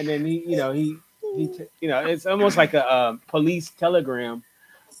and then he it's almost like a police telegram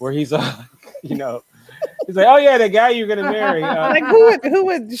where he's he's like, oh yeah, the guy you're gonna marry. Like who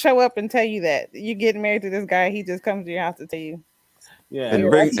would show up and tell you that you're getting married to this guy? He just comes to your house to tell you. Yeah.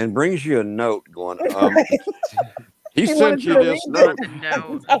 And brings you a note going, he He sent wanted you to this read note.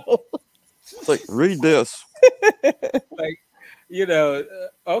 No. Oh. It's like, read this.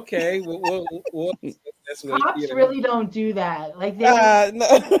 Okay. Well, that's what Cops really don't do that. Like they,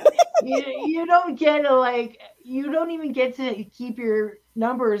 No. you don't get you don't even get to keep your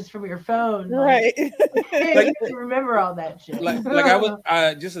numbers from your phone. Right. You have to remember all that shit. like I was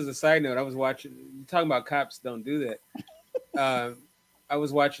just as a side note, I was watching. Talking about cops don't do that. I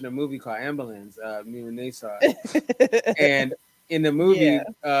was watching a movie called Ambulance. Me and they saw it, and in the movie,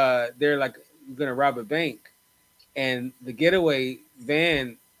 they're like gonna rob a bank, and the getaway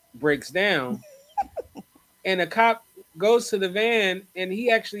van breaks down, and a cop goes to the van, and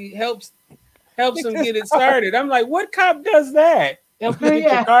he actually helps him get it started. I'm like, what cop does that? Help you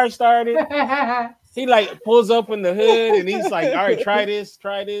get your car started. He like pulls open the hood, and he's like, all right, try this.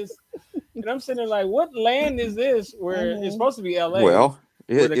 And I'm sitting there like, what land is this where it's supposed to be LA? Well,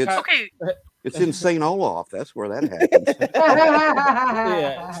 Where the it's cop- Okay, it's in St. Olaf. That's where that happens.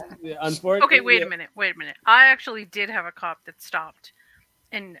 yeah, unfortunately. okay, wait a minute. I actually did have a cop that stopped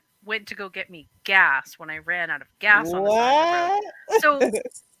and went to go get me gas when I ran out of gas on the side of the road. What? So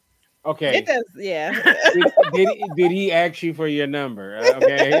Okay. It does, yeah. Did he ask you for your number?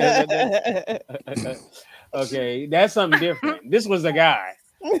 Okay. Okay, that's something different. This was a guy.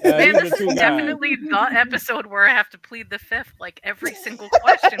 man, these are this two is guys. definitely the episode where I have to plead the fifth, like every single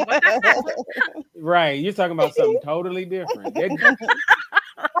question. What the hell? Right. You're talking about something totally different. Yeah.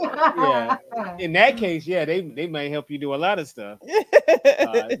 In that case, yeah, they may help you do a lot of stuff.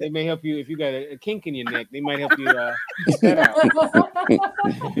 They may help you if you got a kink in your neck. They might help you get that out.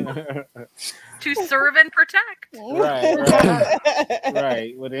 To serve and protect.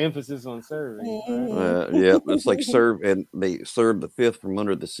 Right. With the emphasis on serving. Right? Yeah, it's like serve, and they serve the fifth from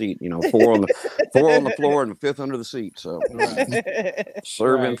under the seat. Four on the floor and the fifth under the seat. So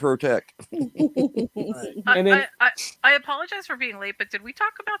serve and protect. Right. And then, I apologize for being late, but did we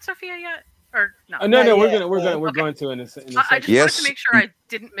talk about Sophia yet? Or no? no, Yeah. we're going to in a I second. just wanted to make sure I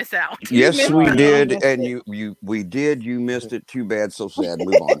didn't miss out. Yes, we missed did, it. and we did. You missed it. Too bad. So sad.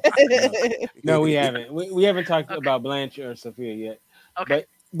 Move on. No, we haven't. We haven't talked about Blanche or Sophia yet. Okay.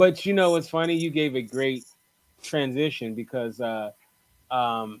 But you know what's funny? You gave a great transition because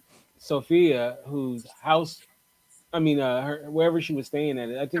Sophia, whose house, her wherever she was staying at,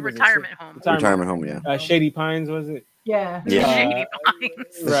 I think The it was retirement home. Retirement home. Yeah. Shady Pines, was it? Yeah. Shady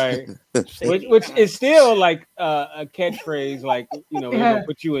Pines. Right. which is still like a catchphrase, like we're gonna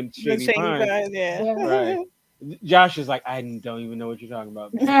put you in The Shady Shady Pines. Pines, yeah. Right. Josh is like, I don't even know what you're talking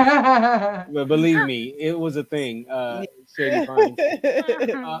about. But believe me, it was a thing. Shady Pines.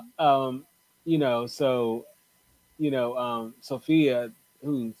 Sophia,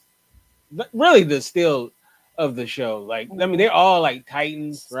 who's really the still of the show. Like, they're all like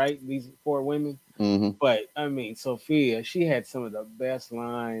titans, right? These four women. Mm-hmm. But Sophia, she had some of the best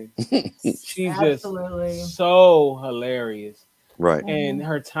lines. She's Absolutely. just so hilarious. Right. And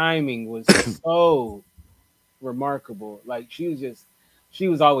her timing was so remarkable. Like she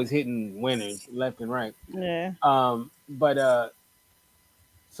was always hitting winners left and right. Yeah.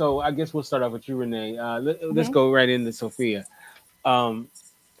 So I guess we'll start off with you, Renee. Let's go right into Sophia. Talk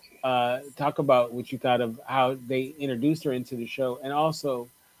about what you thought of how they introduced her into the show, and also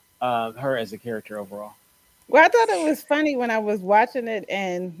her as a character overall. Well, I thought it was funny when I was watching it,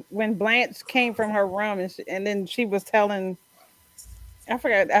 and when Blanche came from her room, and then she was telling, I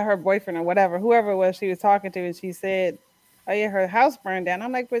forgot, her boyfriend or whatever, whoever it was she was talking to, and she said, "Oh yeah, her house burned down."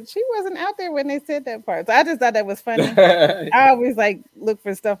 I'm like, but she wasn't out there when they said that part. So I just thought that was funny. I always look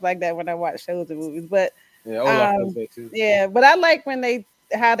for stuff like that when I watch shows and movies. But Yeah, Olaf does that too. yeah, but I like when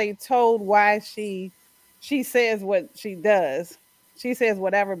how they told why she she says what she does. She says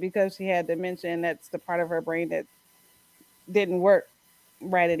whatever because she had dementia, and that's the part of her brain that didn't work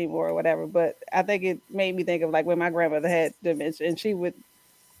right anymore or whatever. But I think it made me think of like when my grandmother had dementia, and she would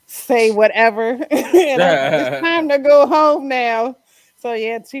say whatever, and it's time to go home now. So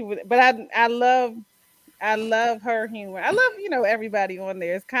yeah, she would. But I love her humor. I love everybody on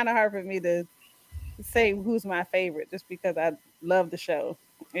there. It's kind of hard for me to say who's my favorite just because I love the show.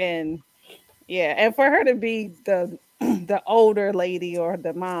 And yeah, and for her to be the the older lady or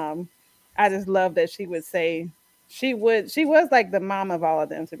the mom, I just love that she would say she was like the mom of all of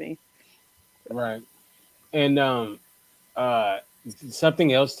them to me. Right. And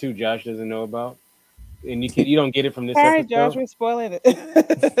something else too Josh doesn't know about, and you don't get it from this Sorry, episode. Josh, we're spoiling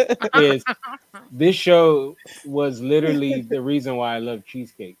it. Is this show was literally the reason why I love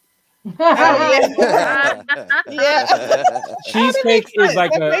cheesecake. Yeah. Cheesecake is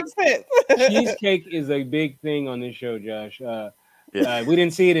like that makes sense. cheesecake is a big thing on this show, Josh. Yeah. We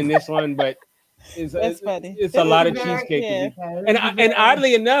didn't see it in this one, but That's funny. It's a lot of Very- cheesecake. yeah. And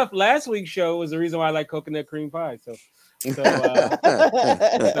oddly enough, last week's show was the reason why I like coconut cream pie. So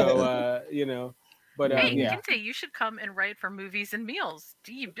but Hey, yeah, Kinte, you should come and write for movies and meals.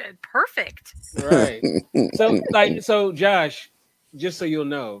 You did perfect. right. So Josh, just so you'll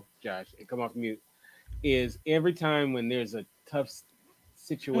know, Josh, and come off mute, is every time when there's a tough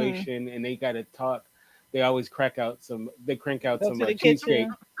situation and they got to talk, they always crank out some Go to the cheesecake, kitchen,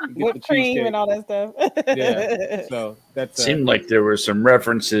 get the whipped cream cheesecake. and all that stuff. Yeah, so that's Seemed like there were some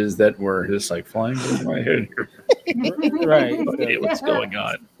references that were just like flying over my head. right. Okay, what's going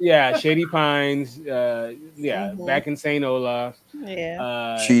on? Yeah, Shady Pines. Back in St. Olaf.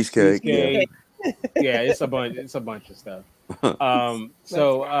 Yeah. Cheesecake, Yeah, it's a bunch. It's a bunch of stuff.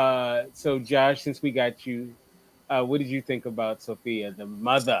 So Josh, since we got you, what did you think about Sophia, the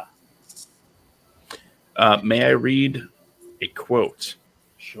mother? May I read a quote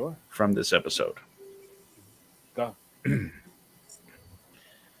Sure. from this episode? Go.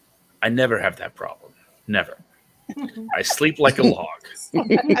 I never have that problem. Never. I sleep like a log.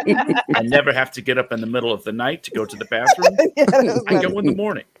 I never have to get up in the middle of the night to go to the bathroom. I go in the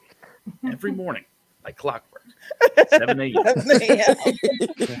morning. Every morning. Like clockwork. 7 a.m.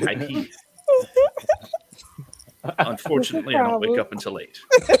 I pee. Unfortunately, I don't wake up until 8.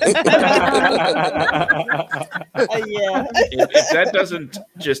 Yeah. If that doesn't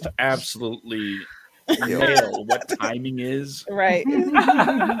just absolutely nail what timing is, Right.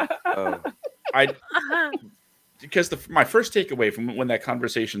 because my first takeaway from when that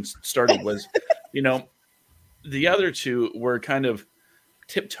conversation started was, the other two were kind of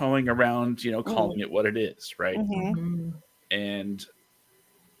tiptoeing around, calling it what it is, right? Mm-hmm. And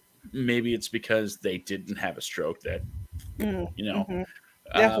maybe it's because they didn't have a stroke that, Mm-hmm.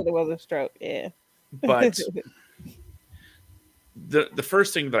 Definitely was a stroke. Yeah. but the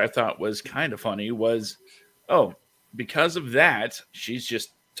first thing that I thought was kind of funny was, oh, because of that, she's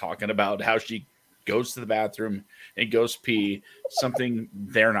just talking about how she goes to the bathroom and goes pee, something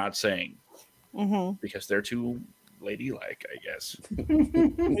they're not saying because they're too ladylike, I guess.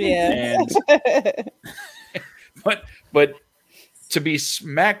 Yeah. And but to be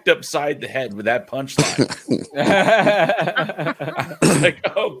smacked upside the head with that punchline, like,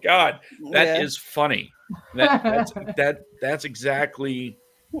 oh God, that is funny. That's exactly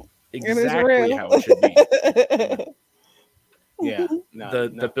how it should be. Yeah.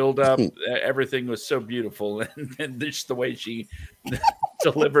 The build up, everything was so beautiful, and just the way she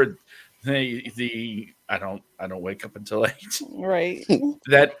delivered the I don't wake up until 8. Right.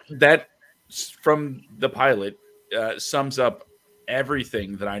 That from the pilot sums up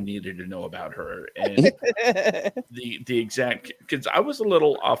everything that I needed to know about her, and the exact, because I was a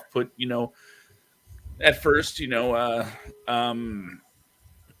little off put, at first,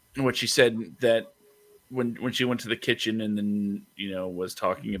 what she said that when she went to the kitchen and then was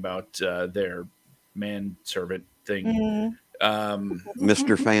talking about their manservant thing,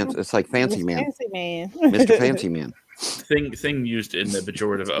 Mr. Fancy. It's like Fancy Man. Fancy Man. Mr. Fancy Man. thing used in the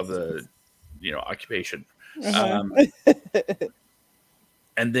pejorative of the occupation.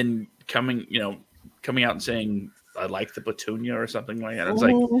 And then coming out and saying, I like the petunia or something like that. It's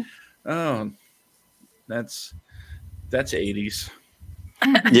like, oh, that's 80s.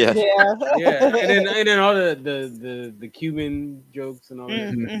 Yeah. Yeah. And then all the Cuban jokes and all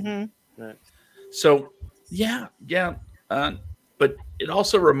that. Right. So yeah. But it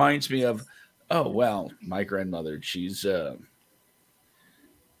also reminds me of, oh well, my grandmother, she's also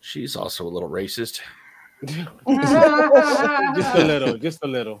a little racist. Just a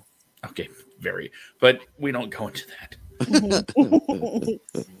little. Okay, very. But we don't go into that.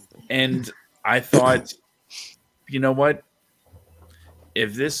 And I thought you know what?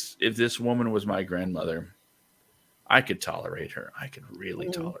 If this woman was my grandmother, I could tolerate her. I could really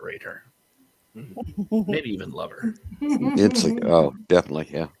tolerate her. Maybe even love her. It's definitely,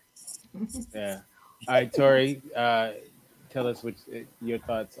 yeah. Yeah. All right, Tori, tell us your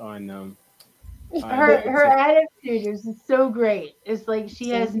thoughts on Her attitude is so great. It's like she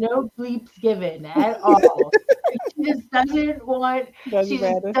has no bleeps given at all. She just doesn't want. Doesn't She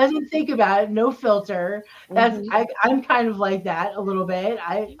just matter. doesn't think about it. No filter. That's Mhm. I'm kind of like that a little bit.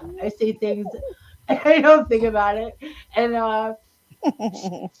 I say things. I don't think about it, and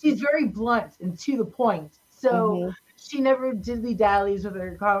she's very blunt and to the point. So Mhm. she never diddly dallies with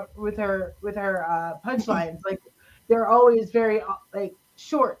her punchlines. Like they're always very like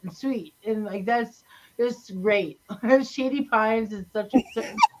short and sweet, and like that's just great. Shady Pines is such a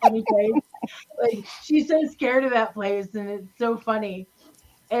funny place. Like she's so scared of that place, and it's so funny.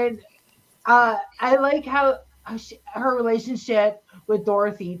 And I like how her relationship with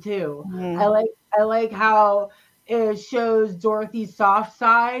Dorothy too. I Mhm. like I like how it shows Dorothy's soft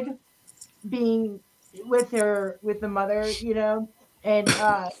side being with the mother, and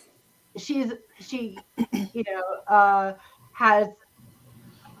she's she you know has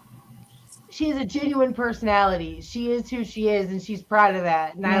she has a genuine personality. She is who she is, and she's proud of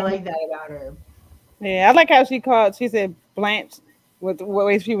that, and I like Mhm. that about her. Yeah, I like how she said Blanche with what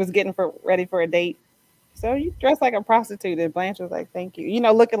way she was getting ready for a date. So you dress like a prostitute, and Blanche was like, "Thank you."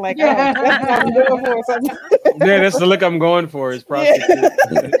 Looking like, "Oh, that's what I'm doing for or something." yeah, that's the look I'm going for is Yeah. prostitute.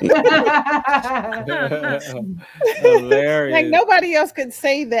 Like Hilarious. nobody else could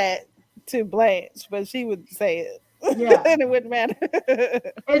say that to Blanche, but she would say it, Yeah, and it wouldn't matter.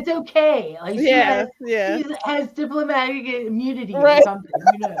 it's okay. Like Yeah, yeah, she has diplomatic immunity or right. something.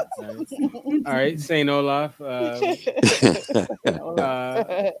 Right. All right, Saint Olaf.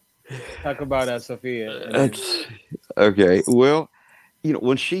 Talk about Sophia, and then That's okay. Well,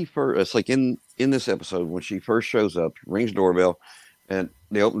 when she first, it's like in this episode when she first shows up, rings doorbell, and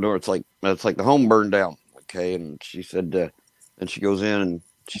they open the door. It's like the home burned down. Okay, and she said, and she goes in and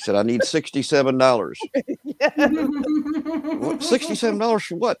she said, "I need $67." Yes. What, $67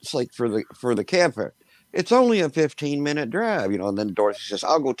 for what? It's like for the cab fare. It's only a 15-minute drive, And then Dorothy says,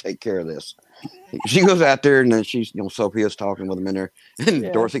 "I'll go take care of this." She goes out there, and then Sophia's talking with him in there, and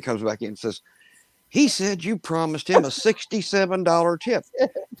Yeah. Dorothy comes back in and says, "He said you promised him a $67 tip."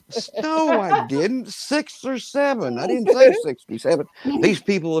 No, I didn't. 6 or 7. I didn't say 67. These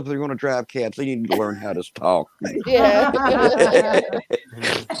people, if they're going to drive cabs, they need to learn how to talk. Yeah.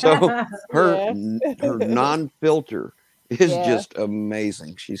 So her Yeah. her non-filter is Yeah. just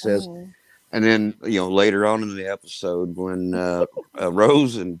amazing. She says, Mhm. and then later on in the episode when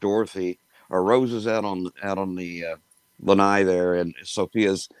Rose and Dorothy, or Rose is out on the lanai there, and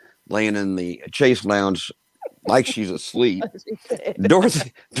Sophia's laying in the chase lounge like she's asleep. She said.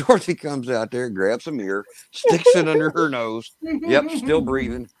 Dorothy comes out there, grabs a mirror, sticks it under her nose. Yep, still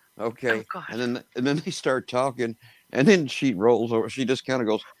breathing. Oh Okay, God. and then they start talking, and then she rolls over. She just kind of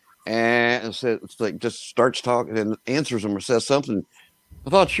goes and says, it's like, just starts talking and answers them or says something. "I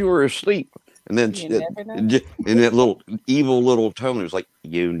thought you were asleep." And then You never know. in that little evil little tone, it was like,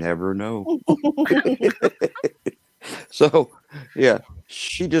 "You never know." So yeah,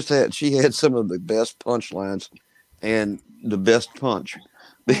 she had some of the best punchlines and the best punch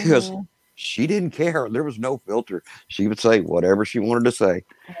because Mhm. she didn't care. There was no filter. She would say whatever she wanted to say.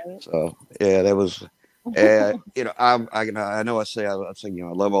 Right. So yeah, that was. I know I say I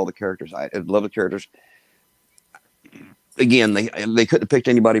love all the characters. I love the characters. Again, they couldn't have picked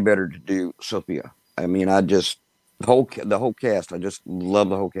anybody better to do Sophia. I mean, I just the whole cast. I just love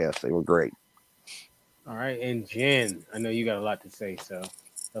the whole cast. They were great. all right, and Jen, I know you got a lot to say, so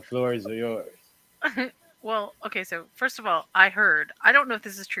the floor is yours. Well, okay, so first of all, I don't know if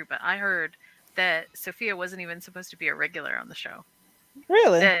this is true, but I heard that Sophia wasn't even supposed to be a regular on the show.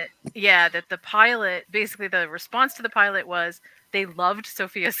 Really? That yeah, that the pilot, basically the response to the pilot was they loved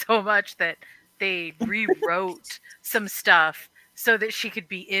Sophia so much that they rewrote some stuff so that she could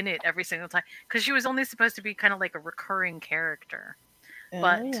be in it every single time, because she was only supposed to be kind of like a recurring character,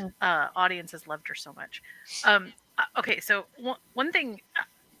 but Yeah. audiences loved her so much. Okay, so one thing,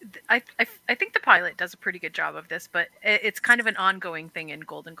 I think the pilot does a pretty good job of this, but it's kind of an ongoing thing in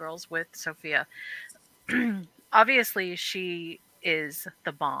Golden Girls with Sophia. Obviously, she is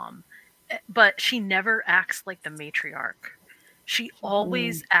the bomb, but she never acts like the matriarch. She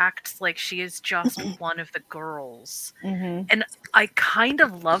always acts like she is just one of the girls. Mhm. And I kind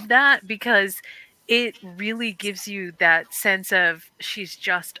of love that because it really gives you that sense of she's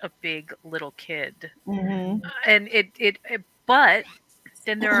just a big little kid. Mhm. And but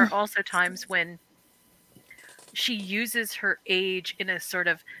then there are also times when she uses her age in a sort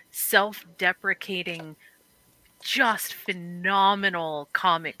of self-deprecating, just phenomenal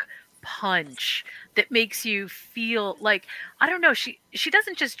comic punch that makes you feel like, I don't know, she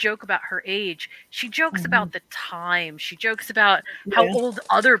doesn't just joke about her age, she jokes about the time, she jokes about how Yeah. old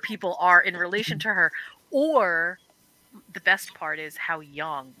other people are in relation to her, or the best part is how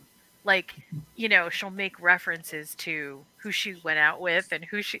young. Like, she'll make references to who she went out with and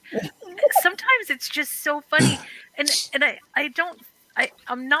who she sometimes it's just so funny. And I don't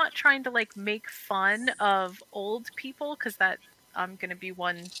I'm not trying to like make fun of old people, because that I'm gonna be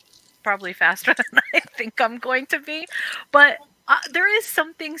one probably faster than I think I'm going to be. But there is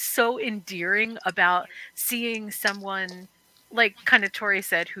something so endearing about seeing someone, like kind of Tori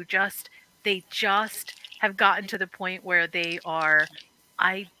said, who they just have gotten to the point where they are,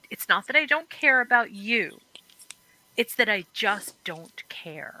 it's not that I don't care about you, it's that I just don't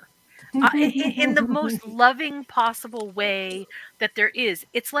care. In the most loving possible way that there is.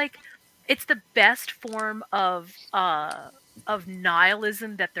 It's like, it's the best form of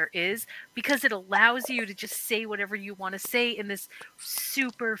nihilism that there is, because it allows you to just say whatever you want to say in this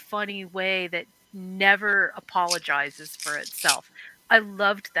super funny way that never apologizes for itself. I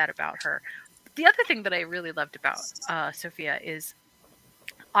loved that about her. The other thing that I really loved about Sophia is,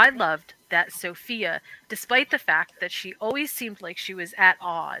 I loved that Sophia, despite the fact that she always seemed like she was at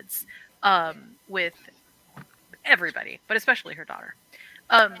odds with everybody, but especially her daughter,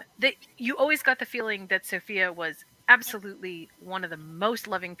 that you always got the feeling that Sophia was absolutely one of the most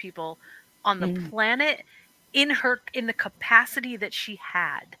loving people on the planet, in the capacity that she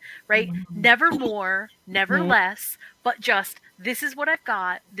had, right? Never more, never less, but just, this is what I've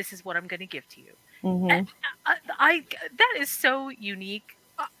got, this is what I'm going to give to you. And I that is so unique.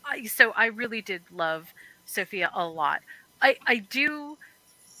 So I really did love Sophia a lot. I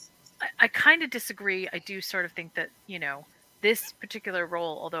kind of disagree. I do sort of think that, this particular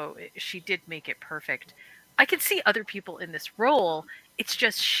role, although she did make it perfect, I can see other people in this role. It's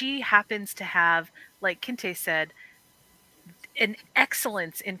just she happens to have, like Kinte said, an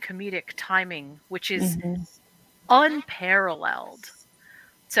excellence in comedic timing, which is unparalleled.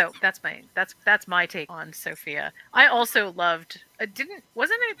 So that's my take on Sophia. I also loved. Didn't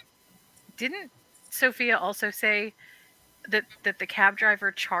Sophia also say that the cab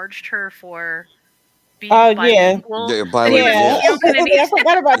driver charged her for being Oh, yeah. bilingual? Yeah, And he was Yeah. bilingual. puking and I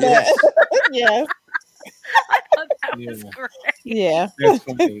forgot about that. Yeah. I thought that was Yeah. great. Yeah. That's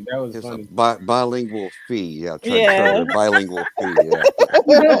funny. That was It's a funny. bilingual fee. Yeah, try Yeah. to charge a bilingual fee.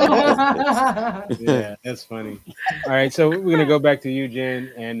 Yeah, that's funny. All right, so we're gonna go back to you,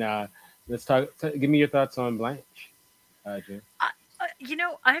 Jen, and let's talk. Give me your thoughts on Blanche, Jen.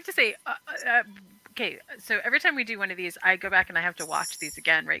 I have to say, okay, so every time we do one of these, I go back and I have to watch these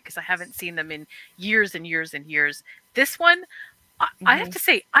again, right? Because I haven't seen them in years and years and years. This one, I have to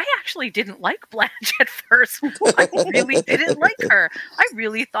say, I actually didn't like Blanche at first. I really didn't like her. I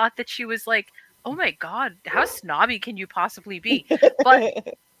really thought that she was like, oh my God, how snobby can you possibly be?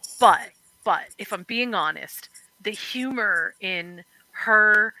 But if I'm being honest, the humor in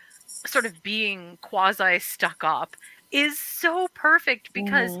her sort of being quasi stuck up is so perfect,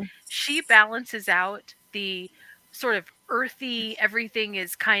 because she balances out the sort of earthy, everything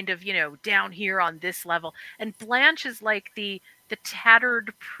is kind of, down here on this level, and Blanche is like the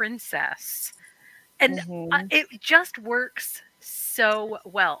tattered princess, and it just works so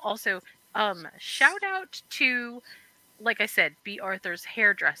well. Also, shout out to, like I said, B. Arthur's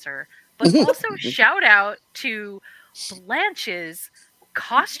hairdresser, but also shout out to Blanche's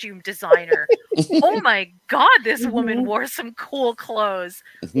costume designer. Oh my God, this woman wore some cool clothes.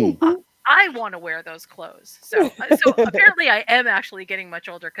 I want to wear those clothes. So apparently I am actually getting much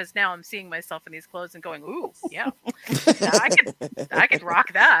older, because now I'm seeing myself in these clothes and going, ooh, yeah, I could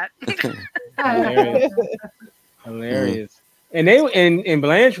rock that. Hilarious. And and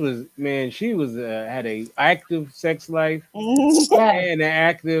Blanche was, man, she was had a active sex life and an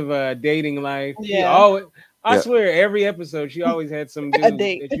active dating life. She Yeah. always, I Yeah. swear, every episode she always had some dude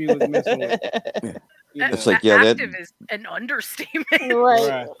date. that she was messing with. It's like, yeah, that- active is an understatement.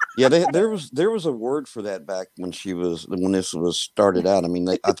 Right. Yeah, there was a word for that back when this was started out. I mean,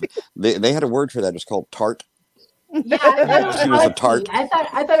 they had a word for that. It's called tart. Yeah, I thought it was She was a hussy. tart. I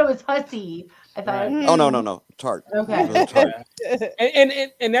thought it was hussy. I thought. Right. Oh no, tart. Okay. It was a tart.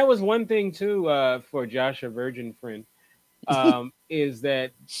 And that was one thing too for Josh, a virgin friend, is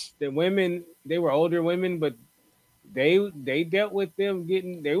that the women, they were older women, but they dealt with them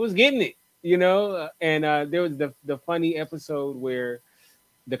getting it, and there was the funny episode where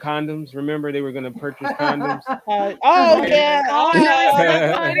the condoms, remember, they were going to purchase condoms. Oh yeah. Oh,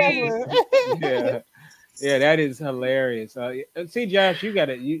 that was so funny. Yeah. Yeah, that is hilarious. See, Josh, you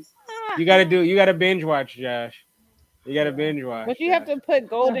gotta binge watch, Josh. You gotta binge watch. But you have to put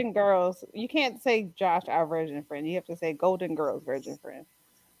Golden Girls. You can't say Josh, our virgin friend. You have to say Golden Girls, virgin friend.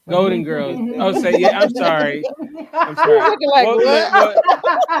 Golden Girls. Oh, say yeah. I'm sorry. I'm sorry. You're looking like,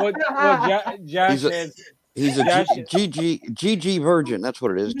 Josh has. He's a Josh- GG virgin. That's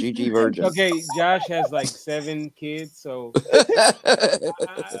what it is. GG virgin. Okay, Josh has like 7 kids, so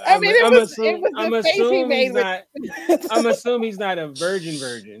I mean, it was the face he made I'm assuming he's not a virgin.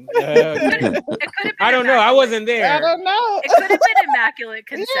 It could have been I don't know. I wasn't there. I don't know. It could have been immaculate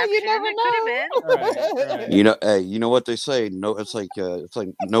conception. you never It could have been. Right. You know, hey, you know what they say? No, it's like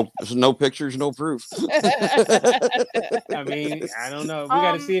no pictures, no proof. I mean, I don't know. We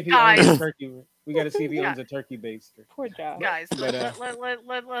got to see if he owns a turkey. We got to see if he owns a turkey baster. Poor Josh. Guys, But,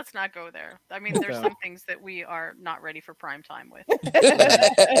 let's not go there. I mean, there's So- some things that we are not ready for prime time with.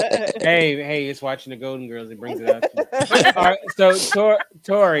 Hey, it's watching the Golden Girls. It brings it out. To you. All right, so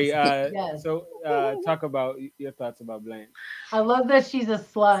Tori, Yes. so talk about your thoughts about Blanche. I love that she's a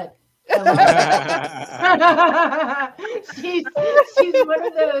slut. I love she's one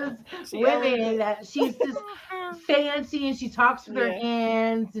of those women that she's just fancy and she talks with her Yeah.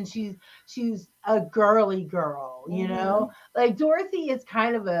 hands and she's a girly girl, you know? Like Dorothy is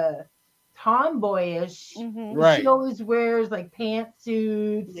kind of a tomboyish. Mhm. Right. She always wears like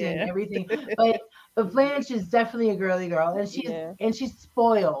pantsuits Yeah. and everything. But Blanche is definitely a girly girl and she's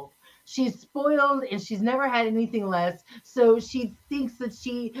spoiled. She's spoiled and she's never had anything less. So she thinks that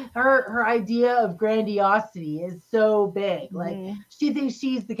her idea of grandiosity is so big. Like she thinks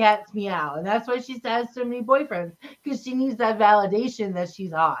she's the cat's meow. And that's why she has so many boyfriends. Because she needs that validation that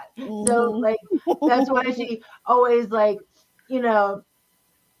she's hot. So like that's why she always like,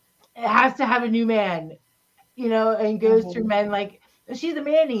 has to have a new man, and goes through men like she's a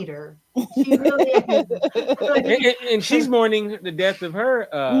man eater. She really is. and she's mourning the death of her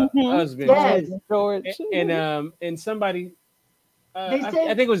husband. Yes. George. And somebody, They I say-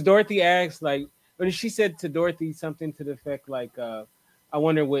 think it was Dorothy asked, like, or she said to Dorothy something to the effect like, I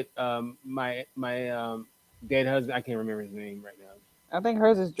wonder what my dead husband, I can't remember his name right now. I think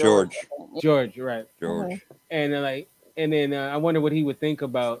hers is George. George, right? George. And then I wonder what he would think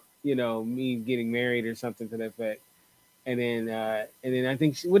about me getting married or something to that effect. And then I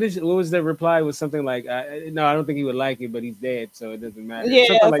think what was the reply? Was something like, no, I don't think he would like it, but he's dead, so it doesn't matter.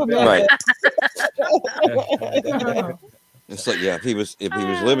 Yeah, something like that. Right. Oh. It's like, yeah,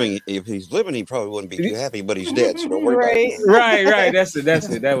 if he's living, he probably wouldn't be too happy, but he's dead, so don't worry about Right. it. Right. That's it.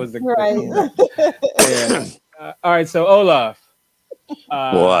 That was the Right. Yeah. All right. So Olaf.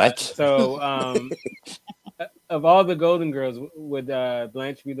 What? So of all the Golden Girls, would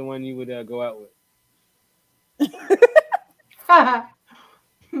Blanche be the one you would go out with?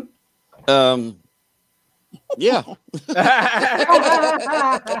 Yeah.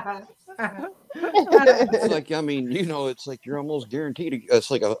 It's like, I mean, it's like you're almost guaranteed.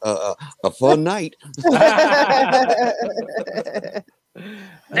 It's like a fun night.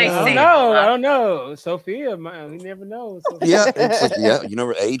 They I say- don't know. Sophia, we never know. Sophia. Yeah, it's like, yeah,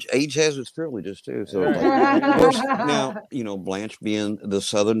 age has its privileges too. So it's like, of course, now Blanche being the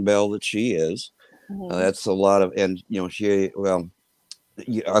Southern belle that she is, that's a lot of, and okay,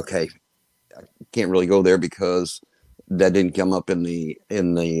 I can't really go there because that didn't come up in the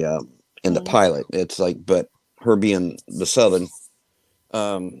pilot. It's like, but her being the Southern,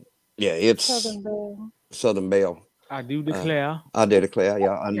 it's Southern belle. I do declare. I did declare,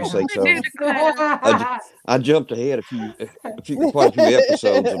 yeah, I'm just like so. Do declare. I jumped ahead quite a few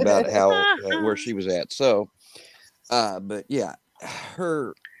episodes about how where she was at. So, but yeah,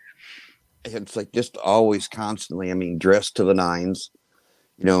 it's like just always constantly. I mean, dressed to the nines,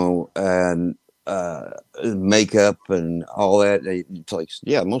 and makeup and all that. It's like,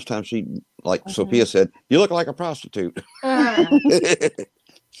 yeah, most times she, like Sophia said, you look like a prostitute.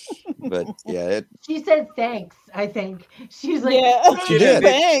 But yeah, she said thanks. I think she's like, She did.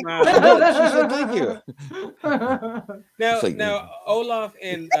 Thanks. Wow. she said thank you. Now, Olaf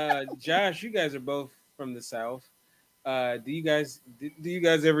and Josh, you guys are both from the South. Do you guys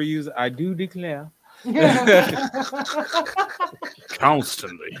ever use "I do declare"?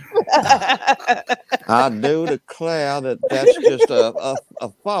 Constantly. I do declare that's just a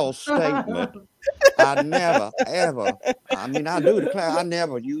false statement. I never, ever. I mean, I do declare I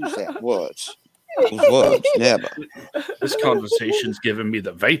never use that words. Those words, never. This conversation's giving me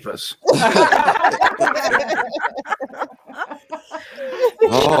the vapors.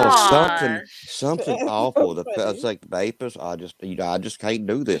 Oh, Gosh. something That's awful. so It's funny. like the vapors. I just can't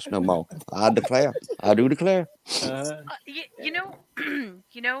do this no more. I declare. I do declare. Uh, You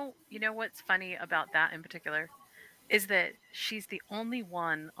know, you know what's funny about that in particular is that she's the only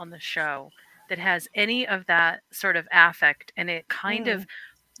one on the show that has any of that sort of affect, and it kind of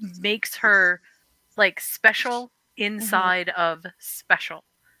Mm, makes her like special mhm, inside of special.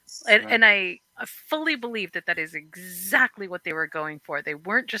 And, right. and I fully believe that that is exactly what they were going for. They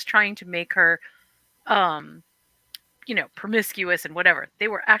weren't just trying to make her, um, promiscuous and whatever. They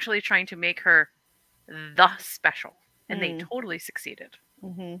were actually trying to make her the special, and they mm, totally succeeded.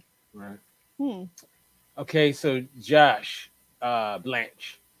 mhm, Right. hmm. Okay, so Josh,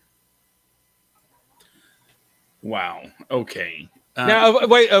 Blanche. Wow. Okay. Now,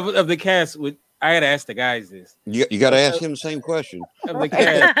 wait, of the cast, I had asked the guys this. You got to Of, ask of, him the same question. of the Right.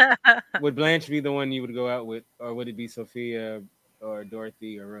 cast, would Blanche be the one you would go out with, or would it be Sophia, or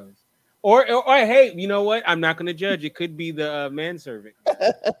Dorothy, or Rose? Or hey, you know what? I'm not going to judge. It could be the manservant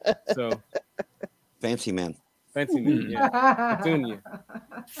guy. So Fancy man. fancy man, Hmm, yeah, Petunia.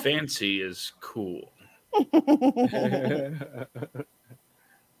 fancy is cool,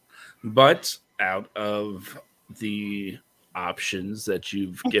 but out of the options that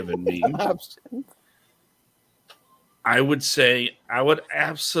you've given me, Option. I would say I would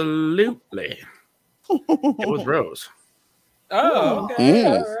absolutely. It was Rose. Oh, Mm, okay, Mm,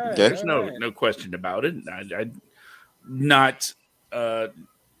 all right, okay. There's all no right. no question about it. I not. Uh,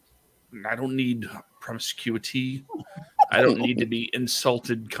 I don't need promiscuity. I don't need to be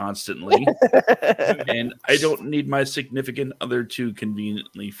insulted constantly, and I don't need my significant other to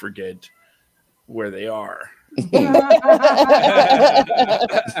conveniently forget where they are.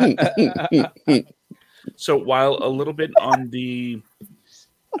 So while a little bit on the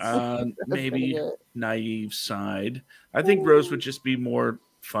That's pretty maybe good. naive side, I think Rose would just be more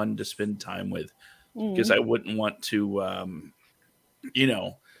fun to spend time with because Mm. I wouldn't want to, you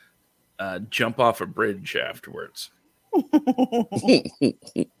know, jump off a bridge afterwards.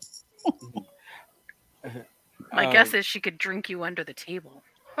 My guess um, is she could drink you under the table.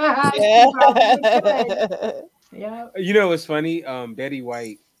 She probably could. Yeah. Yep. you know what's funny? Betty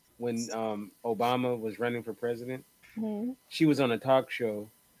White, when Obama was running for president, Mhm. she was on a talk show,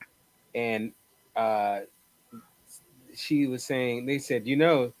 and uh, she was saying, they said,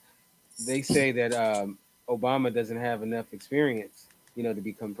 they say that Obama doesn't have enough experience, to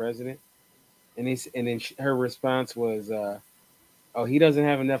become president, and then her response was, "Oh, he doesn't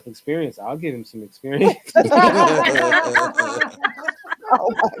have enough experience. I'll give him some experience." Oh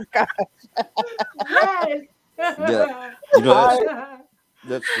my God. Yes. Yeah. You know, I,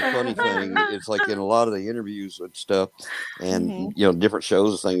 that's the funny thing. It's like in a lot of the interviews and stuff, and mhm, different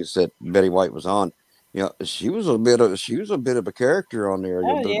shows and things that Betty White was on. She was a bit of a character on there.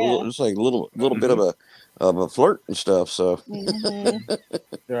 oh yeah. It's like a little bit Hmm. of a flirt and stuff. So Mhm.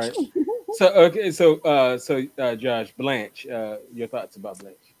 Right. So okay, so Josh, Blanche, your thoughts about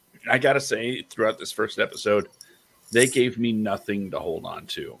Blanche? I gotta say, throughout this first episode, they gave me nothing to hold on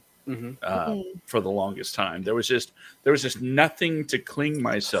to Mm-hmm. Mhm. for the longest time. There was just nothing to cling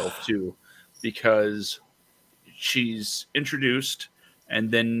myself to because she's introduced and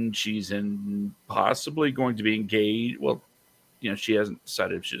then she's in possibly going to be engaged. Well, she hasn't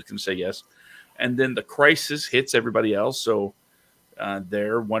decided if she's going to say yes. And then the crisis hits everybody else, so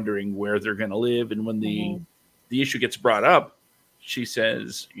they're wondering where they're going to live. And when the Mhm. the issue gets brought up, she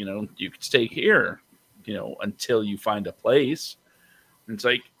says, you could stay here, until you find a place. And it's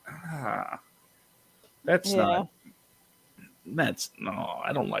like, that's not Yeah. that's no,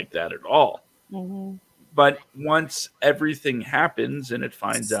 I don't like that at all. Mhm. But once everything happens and it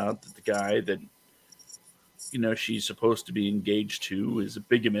finds out that the guy that she's supposed to be engaged to is a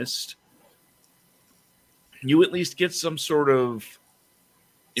bigamist, you at least get some sort of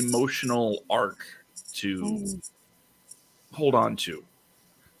emotional arc to Mhm. hold on to.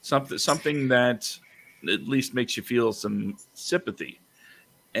 Something that at least makes you feel some sympathy.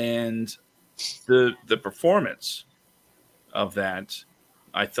 And the performance of that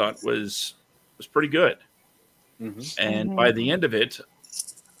I thought was pretty good. Mm-hmm. And by Mhm. the end of it,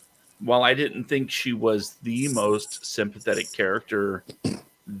 while I didn't think she was the most sympathetic character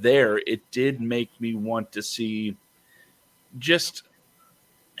there, it did make me want to see just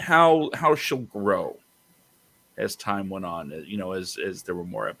how she'll grow as time went on, as there were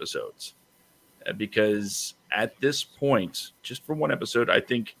more episodes. Because at this point, just for one episode, I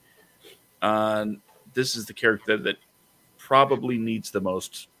think uh, this is the character that probably needs the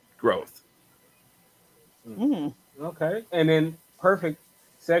most growth. Mhm. Okay, and then perfect.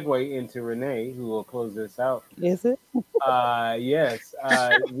 segue into Renee, who will close this out. Is it? Yes.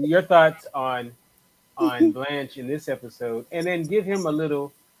 Your thoughts on Blanche in this episode, and then give him a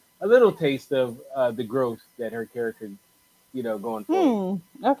little taste of the growth that her character, going forward.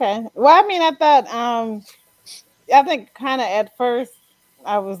 Okay. Well, I mean, I thought I think kind of at first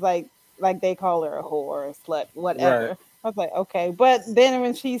I was like they call her a whore, a slut, Right. whatever. I was like, okay, but then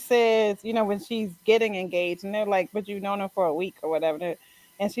when she says, when she's getting engaged, and they're like, but you've known her for a week or whatever,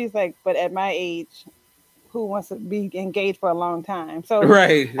 and she's like, but at my age, who wants to be engaged for a long time? So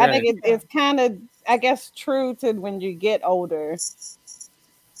Right. I think Right. it's kind of, I guess, true to when you get older,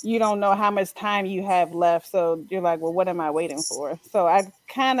 you don't know how much time you have left. So you're like, well, what am I waiting for? So I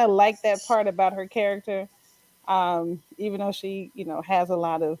kind of like that part about her character. Even though she, has a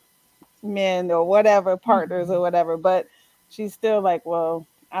lot of men or whatever, partners or whatever, but she's still like, well,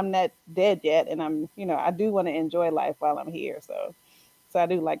 I'm not dead yet. And I do want to enjoy life while I'm here. So I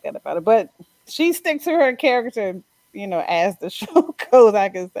do like that about her. But she sticks to her character, as the show goes, I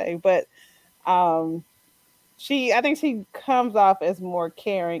can say. But um I think she comes off as more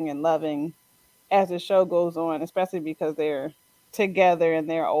caring and loving as the show goes on, especially because they're together and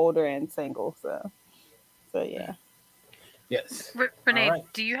they're older and single. So yeah. Yes. All Renee, right.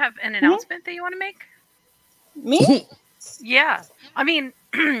 do you have an Mhm. announcement that you want to make? Me? Yeah. I mean,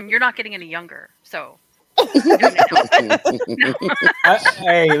 you're not getting any younger, so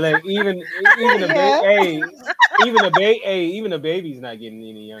Hey, look, even a Yeah. hey, even a baby's not getting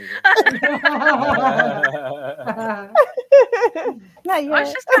any younger. Not I was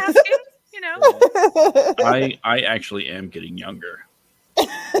yet. just asking, you know. I actually am getting younger.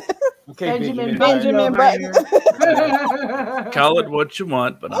 Okay, Benjamin Benjamin Button Button. over here. Call it what you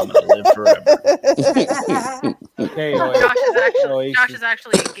want, but I'm gonna live forever. Okay, Josh is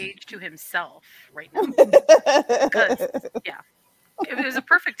actually engaged to himself right now. Because it was a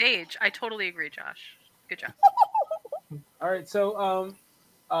perfect age. I totally agree, Josh. Good job. All right, so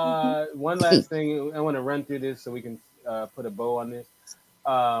one last thing, I want to run through this so we can put a bow on this.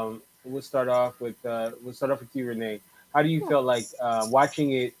 We'll start off with you, Renee. How do you feel like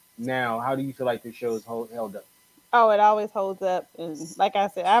watching it now? How do you feel like the show is held up? Oh, it always holds up, and like I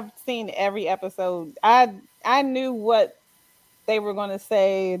said, I've seen every episode. I knew what they were going to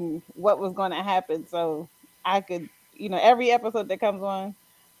say and what was going to happen, so I could, every episode that comes on,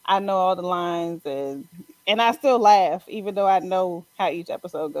 I know all the lines, and I still laugh even though I know how each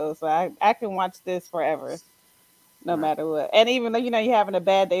episode goes. So I can watch this forever, no matter what. And even though you're having a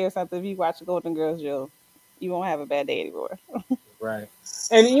bad day or something, if you watch Golden Girls, you won't have a bad day anymore. Right.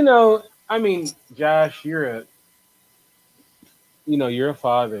 And I mean, Josh, you're a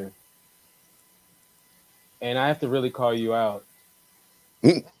father, and I have to really call you out.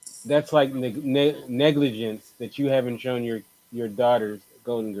 That's like negligence that you haven't shown your daughters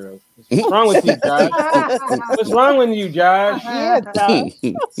Golden Girls. What's wrong with you, Josh? What's wrong with you, Josh? Yeah, Josh.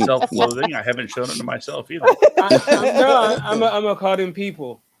 Self-loathing. I haven't shown it to myself either. I'm gonna call them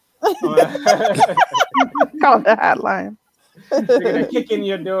people. Call the hotline. They're gonna kick in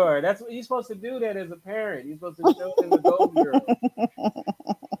your door. That's what you're supposed to do. That as a parent, you're supposed to show them the Golden Girl.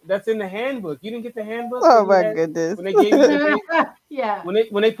 That's in the handbook. You didn't get the handbook. Oh my goodness! When they gave you the Yeah.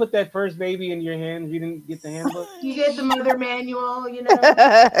 when they put that first baby in your hands, you didn't get the handbook. You get the mother manual,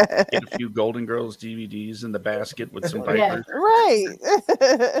 Get a few Golden Girls DVDs in the basket with some Yeah. diapers. Right.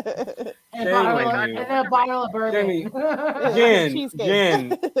 and, Shame on you. a bottle of bourbon.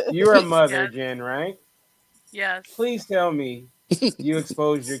 Jen, you're a mother, Yes. Jen, right? Yes. Please tell me you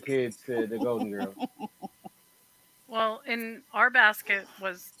exposed your kids to the Golden Girl. Well, in our basket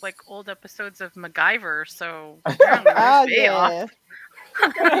was like old episodes of MacGyver, so apparently Oh there's payoff.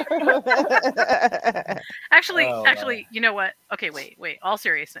 yeah. Actually, Oh, actually, you know what? Okay, wait. All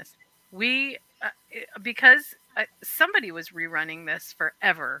seriousness, we because somebody was rerunning this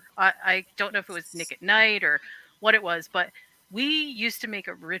forever. I don't know if it was Nick at Night or what it was, but we used to make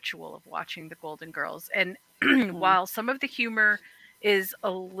a ritual of watching the Golden Girls, and while some of the humor is a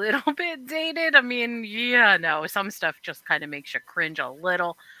little bit dated, I mean, some stuff just kind of makes you cringe a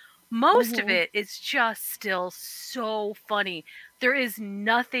little. Most of it is just still so funny. There is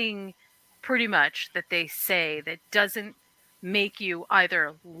nothing pretty much that they say that doesn't make you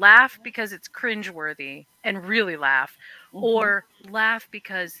either laugh because it's cringeworthy and really laugh, or laugh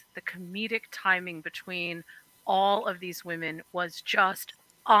because the comedic timing between all of these women was just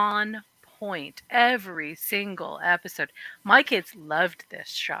on point every single episode. My kids loved this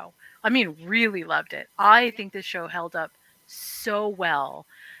show. I mean, really loved it. I think this show held up so well.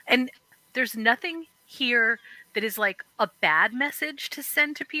 And there's nothing here that is like a bad message to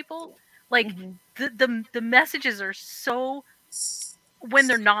send to people. Like the messages are so when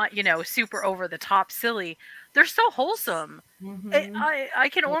they're not, super over the top silly, they're so wholesome. Mhm. I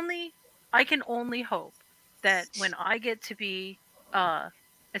can only hope that when I get to be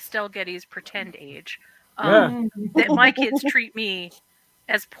Estelle Getty's pretend age, Yeah. that my kids treat me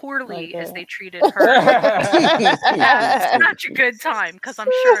as poorly Like as that. they treated her. Have such a good time because I'm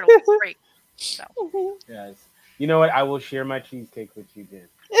sure it'll be great. So Yes. You know what? I will share my cheesecake with you then,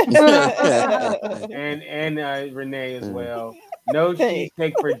 and Renee as well. No Thanks.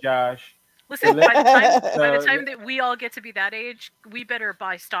 cheesecake for Josh. listen, let- by the so- time that we all get to be that age, we better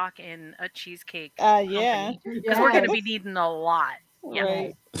buy stock in a cheesecake Yeah. company because we're going to be Yes. needing a lot. Yeah.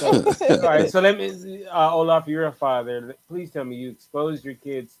 Right. All right. So let me, Olaf, you're a father. Please tell me you exposed your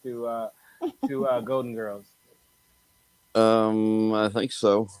kids to Golden Girls. I think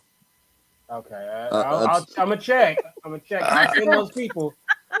so. Okay. That's, I'm gonna check. I'm gonna check. I'll send those people.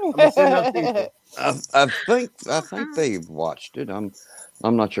 I'm gonna send those people. I think they've watched it. I'm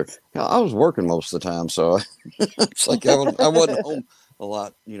not sure. Yeah, I was working most of the time, so it's like I wasn't home a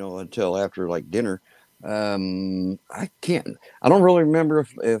lot, until after like dinner. I can't. I don't really remember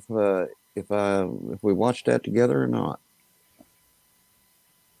if we watched that together or not.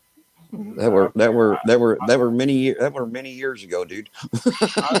 That were many years ago, dude.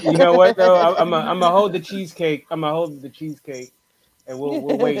 You know what though? I'm gonna hold the cheesecake. I'm gonna hold the cheesecake, and we'll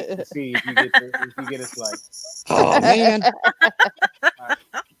wait to see if you get a slice. Oh man. All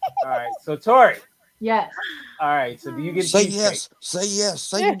right. So Tori. Yes. All right. So do you get Say cheesecake? yes. Say yes.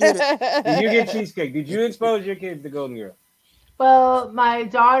 Say you did it. Do you get cheesecake? Did you expose your kids to Golden Girl? Well, my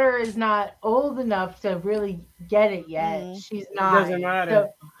daughter is not old enough to really get it yet. Mm. She's It not. doesn't matter.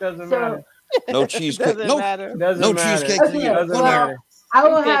 Doesn't matter. No cheesecake. Doesn't No. matter. Doesn't No matter. cheesecake for Okay, you. Doesn't well, matter. I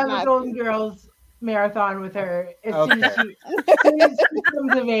will You said have not a Golden Girls marathon with her as soon as Okay. she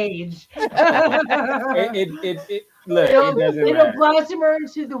comes of age. It look. It it'll doesn't it'll matter. blossom her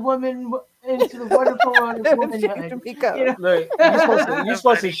into the wonderful womanhood. Become. You know? Look, you're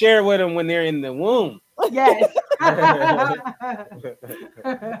supposed to share with them when they're in the womb. Yes. All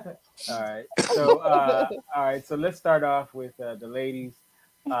right. So So let's start off with the ladies.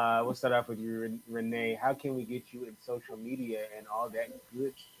 We'll start off with you, Renee. How can we get you in social media and all that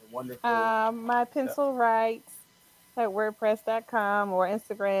good and wonderful? My pencil writes at WordPress.com or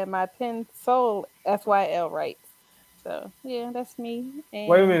Instagram. My pencil SYL writes. So yeah, that's me. And,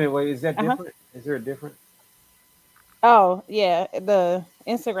 Wait a minute. Wait, is that Uh-huh. different? Is there a different? Oh yeah, the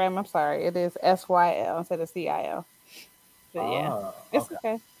Instagram. I'm sorry, it is SYL instead of CIL. But yeah, Oh, it's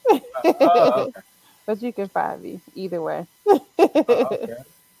okay. okay. Okay. But you can find me either way. Okay.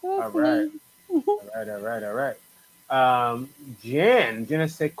 All That's right. me. All right. Jen, je ne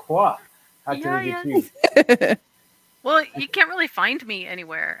sais quoi. How can we get you? Well, you can't really find me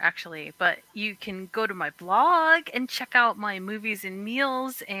anywhere, actually, but you can go to my blog and check out my movies and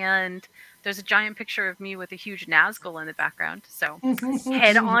meals, and there's a giant picture of me with a huge Nazgul in the background. So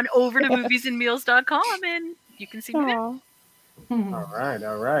head on over to moviesandmeals.com and you can see me there. Aw.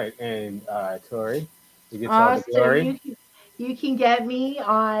 All right. And Tori, you get all the So glory. you can get me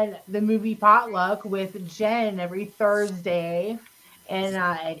on the movie Potluck with Jen every Thursday, and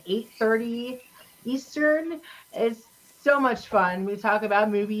at 8:30 Eastern. It's so much fun. We talk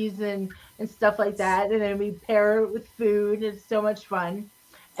about movies and stuff like that, and then we pair it with food. It's so much fun.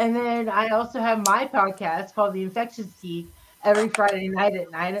 And then I also have my podcast called The Infectious Geek every Friday night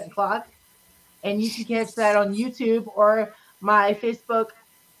at 9 o'clock, and you can catch that on YouTube or my Facebook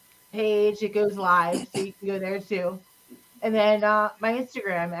page. It goes live, so you can go there too. And then my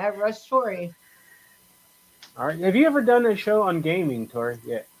Instagram at Rush Story. All right. Have you ever done a show on gaming, Tori?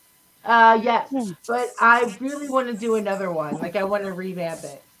 Yeah. Yes, but I really want to do another one. Like I want to revamp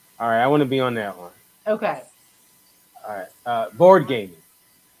it. All right. I want to be on that one. Okay. All right. Board gaming.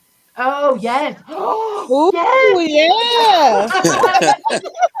 Oh yes. Ooh, yes. yeah.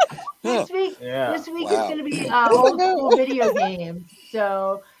 This week Yeah. is Wow. going to be old school video games.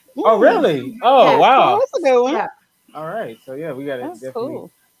 So Oh, really? Oh, Yeah. wow. That's a good one. Yeah. All right. So yeah, we gotta That's definitely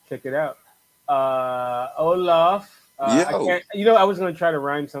cool. check it out. Olaf. I Yo. can't. I was gonna try to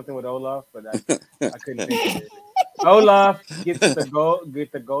rhyme something with Olaf, but I couldn't think of it. Olaf gets the goal.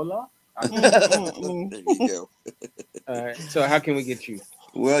 Get the goal off. There you go. All right. So how can we get you?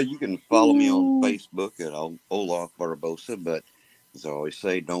 Well, you can follow me on Facebook at Olaf Barbosa, but as I always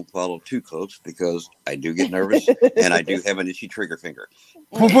say, don't follow too close because I do get nervous and I do have an itchy trigger finger.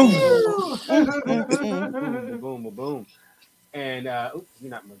 Boom, boom, boom, boom, boom, boom. And oops,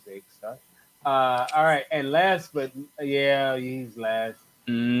 you're not Mosaic stuff. All right. And last, but yeah, he's last.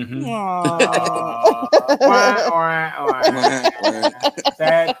 Mm-hmm.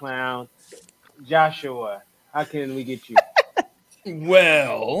 Sad clown. Joshua, how can we get you?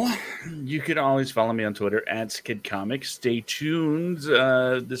 Well, you can always follow me on Twitter at SkidComics. Stay tuned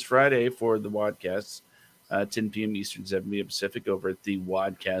this Friday for the Wadcasts, 10 p.m. Eastern, 7 p.m. Pacific, over at the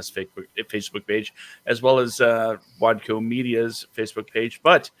Wadcast Facebook page, as well as Wadco Media's Facebook page.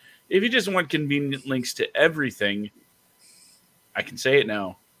 But if you just want convenient links to everything, I can say it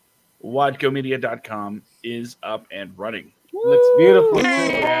now. WadcoMedia.com is up and running. Looks beautiful too,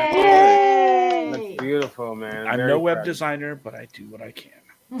 Yay! man. Yay! Looks beautiful, man. I'm Very no web proud. designer, but I do what I can.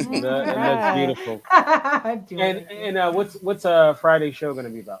 It looks beautiful. And what's Friday's show going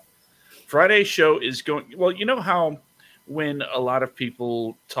to be about? Friday's show is going. Well, you know how when a lot of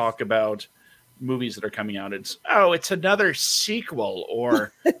people talk about movies that are coming out, it's another sequel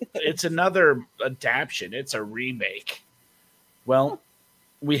or it's another adaptation, it's a remake. Well,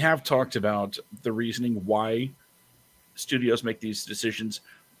 we have talked about the reasoning why studios make these decisions,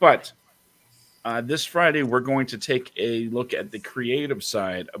 but this Friday we're going to take a look at the creative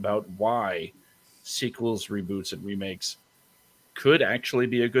side about why sequels, reboots, and remakes could actually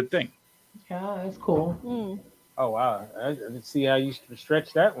be a good thing. Yeah, that's cool. Oh wow! Let's see how you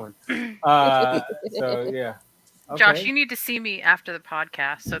stretch that one. So yeah. Josh, Okay. you need to see me after the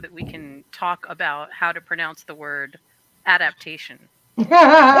podcast so that we can talk about how to pronounce the word adaptation. I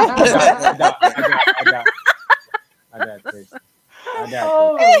got this.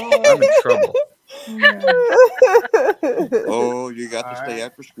 I'm in trouble. Oh, you got to All stay right.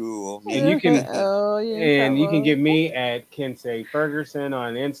 after school. And you can you're you can get me at Kensei Ferguson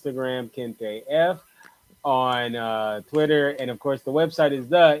on Instagram, Kente F on Twitter, and of course the website is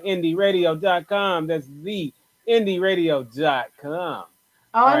theindieradio.com. That's theindieradio.com.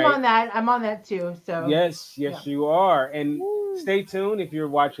 Oh, I'm Right. on that. I'm on that too. So Yes, you are. And stay tuned if you're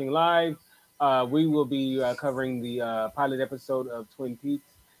watching live. We will be covering the pilot episode of Twin Peaks.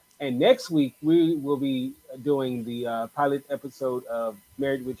 And next week, we will be doing the pilot episode of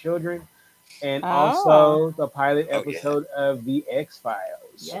Married with Children and also the pilot Oh, yeah. episode of The X-Files.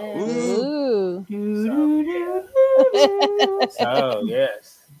 yes. Ooh. So,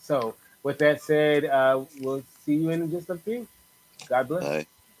 yes. So, with that said, we'll see you in just a few. God bless.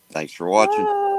 Thanks for watching.